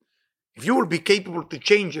of it. If you will be capable to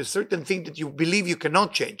change a certain thing that you believe you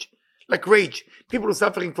cannot change, like rage, people who are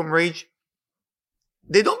suffering from rage,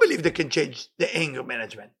 they don't believe they can change the anger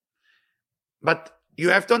management. But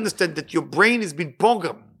you have to understand that your brain has been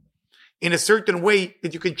programmed in a certain way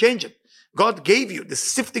that you can change it. God gave you the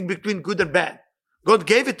sifting between good and bad. God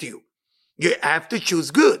gave it to you. You have to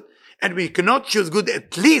choose good. And when you cannot choose good,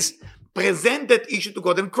 at least present that issue to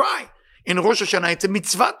God and cry. In Rosh Hashanah, it's a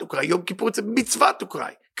mitzvah to cry. Yom Kippur, it's a mitzvah to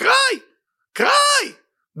cry. Cry! Cry!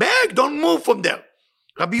 Beg, don't move from there.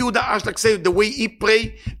 Rabbi Yehuda Ashlag said the way he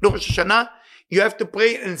pray Rosh Hashanah, you have to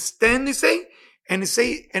pray and stand,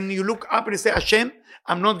 and you look up and you say, Hashem,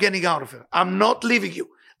 I'm not getting out of here. I'm not leaving you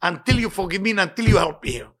until you forgive me and until you help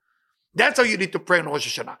me here. That's how you need to pray in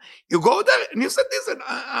Rosh Hashanah. You go there and you say, listen,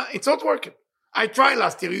 it's not working. I tried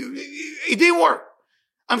last year. It didn't work.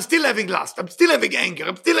 I'm still having lust. I'm still having anger.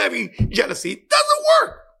 I'm still having jealousy. It doesn't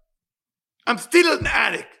work. I'm still an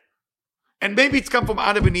addict. And maybe it's come from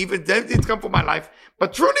Adam and Eve. It's come from my life.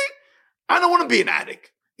 But truly, I don't want to be an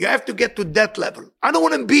addict. You have to get to that level. I don't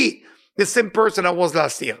want to be the same person I was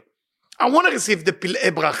last year. I want to receive the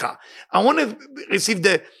Pil'ei Bracha. I want to receive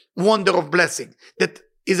the wonder of blessing that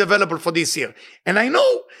is available for this year. And I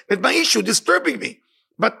know that my issue is disturbing me.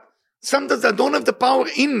 But sometimes I don't have the power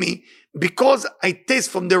in me because I taste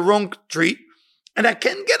from the wrong tree and I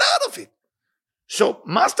can't get out of it. So,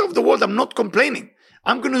 Master of the world, I'm not complaining.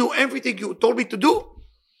 I'm going to do everything you told me to do.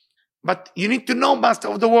 But you need to know, Master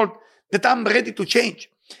of the world, that I'm ready to change.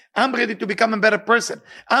 I'm ready to become a better person.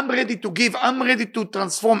 I'm ready to give. I'm ready to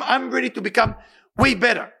transform. I'm ready to become way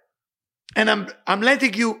better. And I'm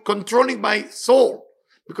letting you controlling my soul,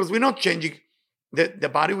 because we're not changing the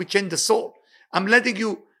body, we change the soul. I'm letting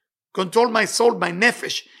you control my soul, my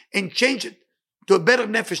nefesh, and change it to a better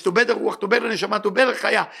nefesh, to better ruach, to better neshama, to better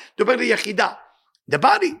chaya, to better yachida. The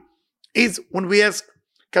body is when we ask,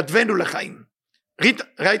 katvenu lechaim,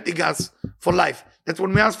 writing us for life. That's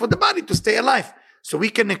when we ask for the body to stay alive, so we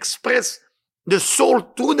can express the soul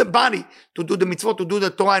through the body to do the mitzvot, to do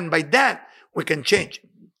the Torah, and by that we can change.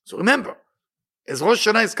 So remember, as Rosh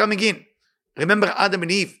Hashanah is coming in, remember Adam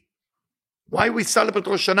and Eve. Why we celebrate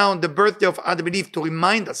Rosh Hashanah on the birthday of Adam and Eve? To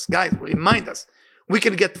remind us, guys, remind us. We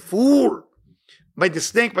can get fooled by the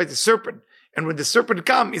snake, by the serpent. And when the serpent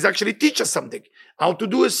comes, it actually teaches us something. How to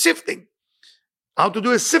do a sifting. How to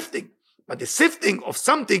do a sifting. But the sifting of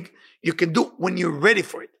something you can do when you're ready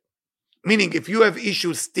for it. Meaning, if you have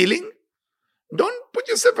issues stealing, don't put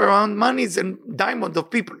yourself around monies and diamonds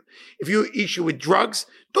of people. If you issue with drugs,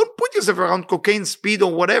 don't put yourself around cocaine, speed,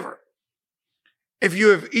 or whatever. If you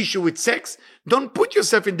have issue with sex, don't put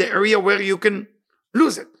yourself in the area where you can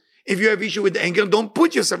lose it. If you have issue with anger, don't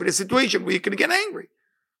put yourself in a situation where you can get angry.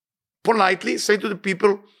 Politely say to the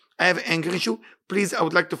people, I have anger issue. Please, I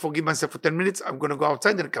would like to forgive myself for 10 minutes. I'm going to go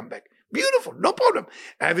outside and come back. Beautiful, no problem.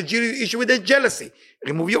 I have a issue with that jealousy.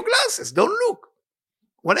 Remove your glasses. Don't look.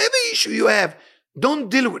 Whatever issue you have, don't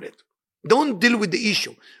deal with it. Don't deal with the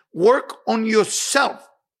issue. Work on yourself.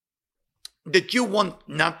 That you want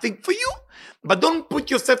nothing for you, but don't put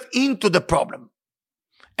yourself into the problem.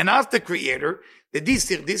 And ask the Creator that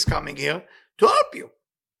this coming here to help you.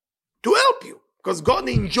 To help you. Because God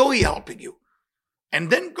enjoys helping you. And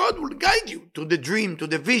then God will guide you to the dream, to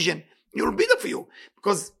the vision. He will be there for you.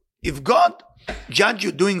 Because if God judge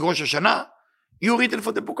you doing Rosh Hashanah, you're written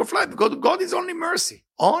for the book of life. God is only mercy.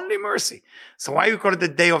 Only mercy. So why we call it the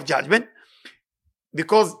day of judgment?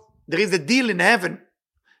 Because there is a deal in heaven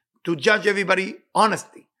to judge everybody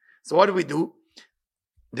honestly. So what do?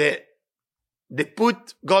 They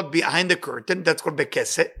put God behind the curtain. That's called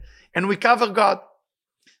Bekesed. And we cover God.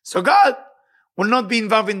 So God will not be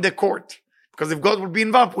involved in the court. Because if God will be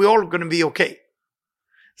involved, we're all going to be okay.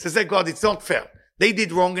 So say, God, it's not fair. They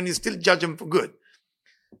did wrong and you still judge them for good.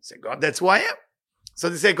 Say, God, that's who I am. So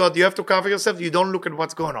they say, God, you have to cover yourself. You don't look at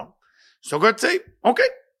what's going on. So God say, okay,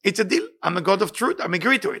 it's a deal. I'm a God of truth. I'm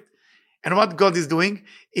agree to it. And what God is doing,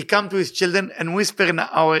 He come to His children and whisper in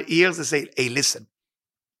our ears and say, hey, listen.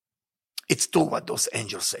 It's true what those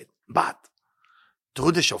angels said. But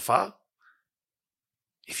through the shofar,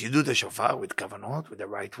 if you do the shofar with kavanot, with the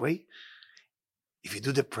right way, if you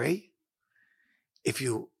do the pray, if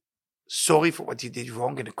you sorry for what you did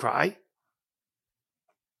wrong and cry,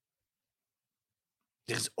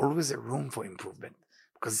 there's always a room for improvement,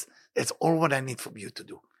 because that's all what I need from you to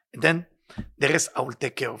do. And then the rest I will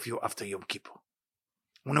take care of you after Yom Kippur.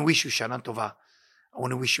 I want to wish you Shana Tova. I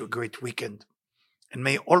want to wish you a great weekend. And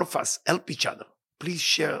may all of us help each other. Please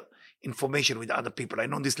share information with other people. I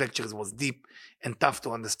know this lecture was deep and tough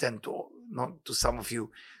to understand to some of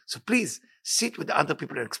you. So please sit with other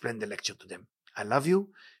people and explain the lecture to them. I love you.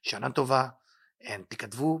 Shana Tova. And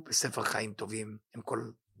תכתבו בספר חיים טובים עם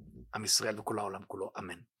כל עם ישראל וכל העולם כולו.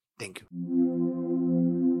 אמן. Thank you.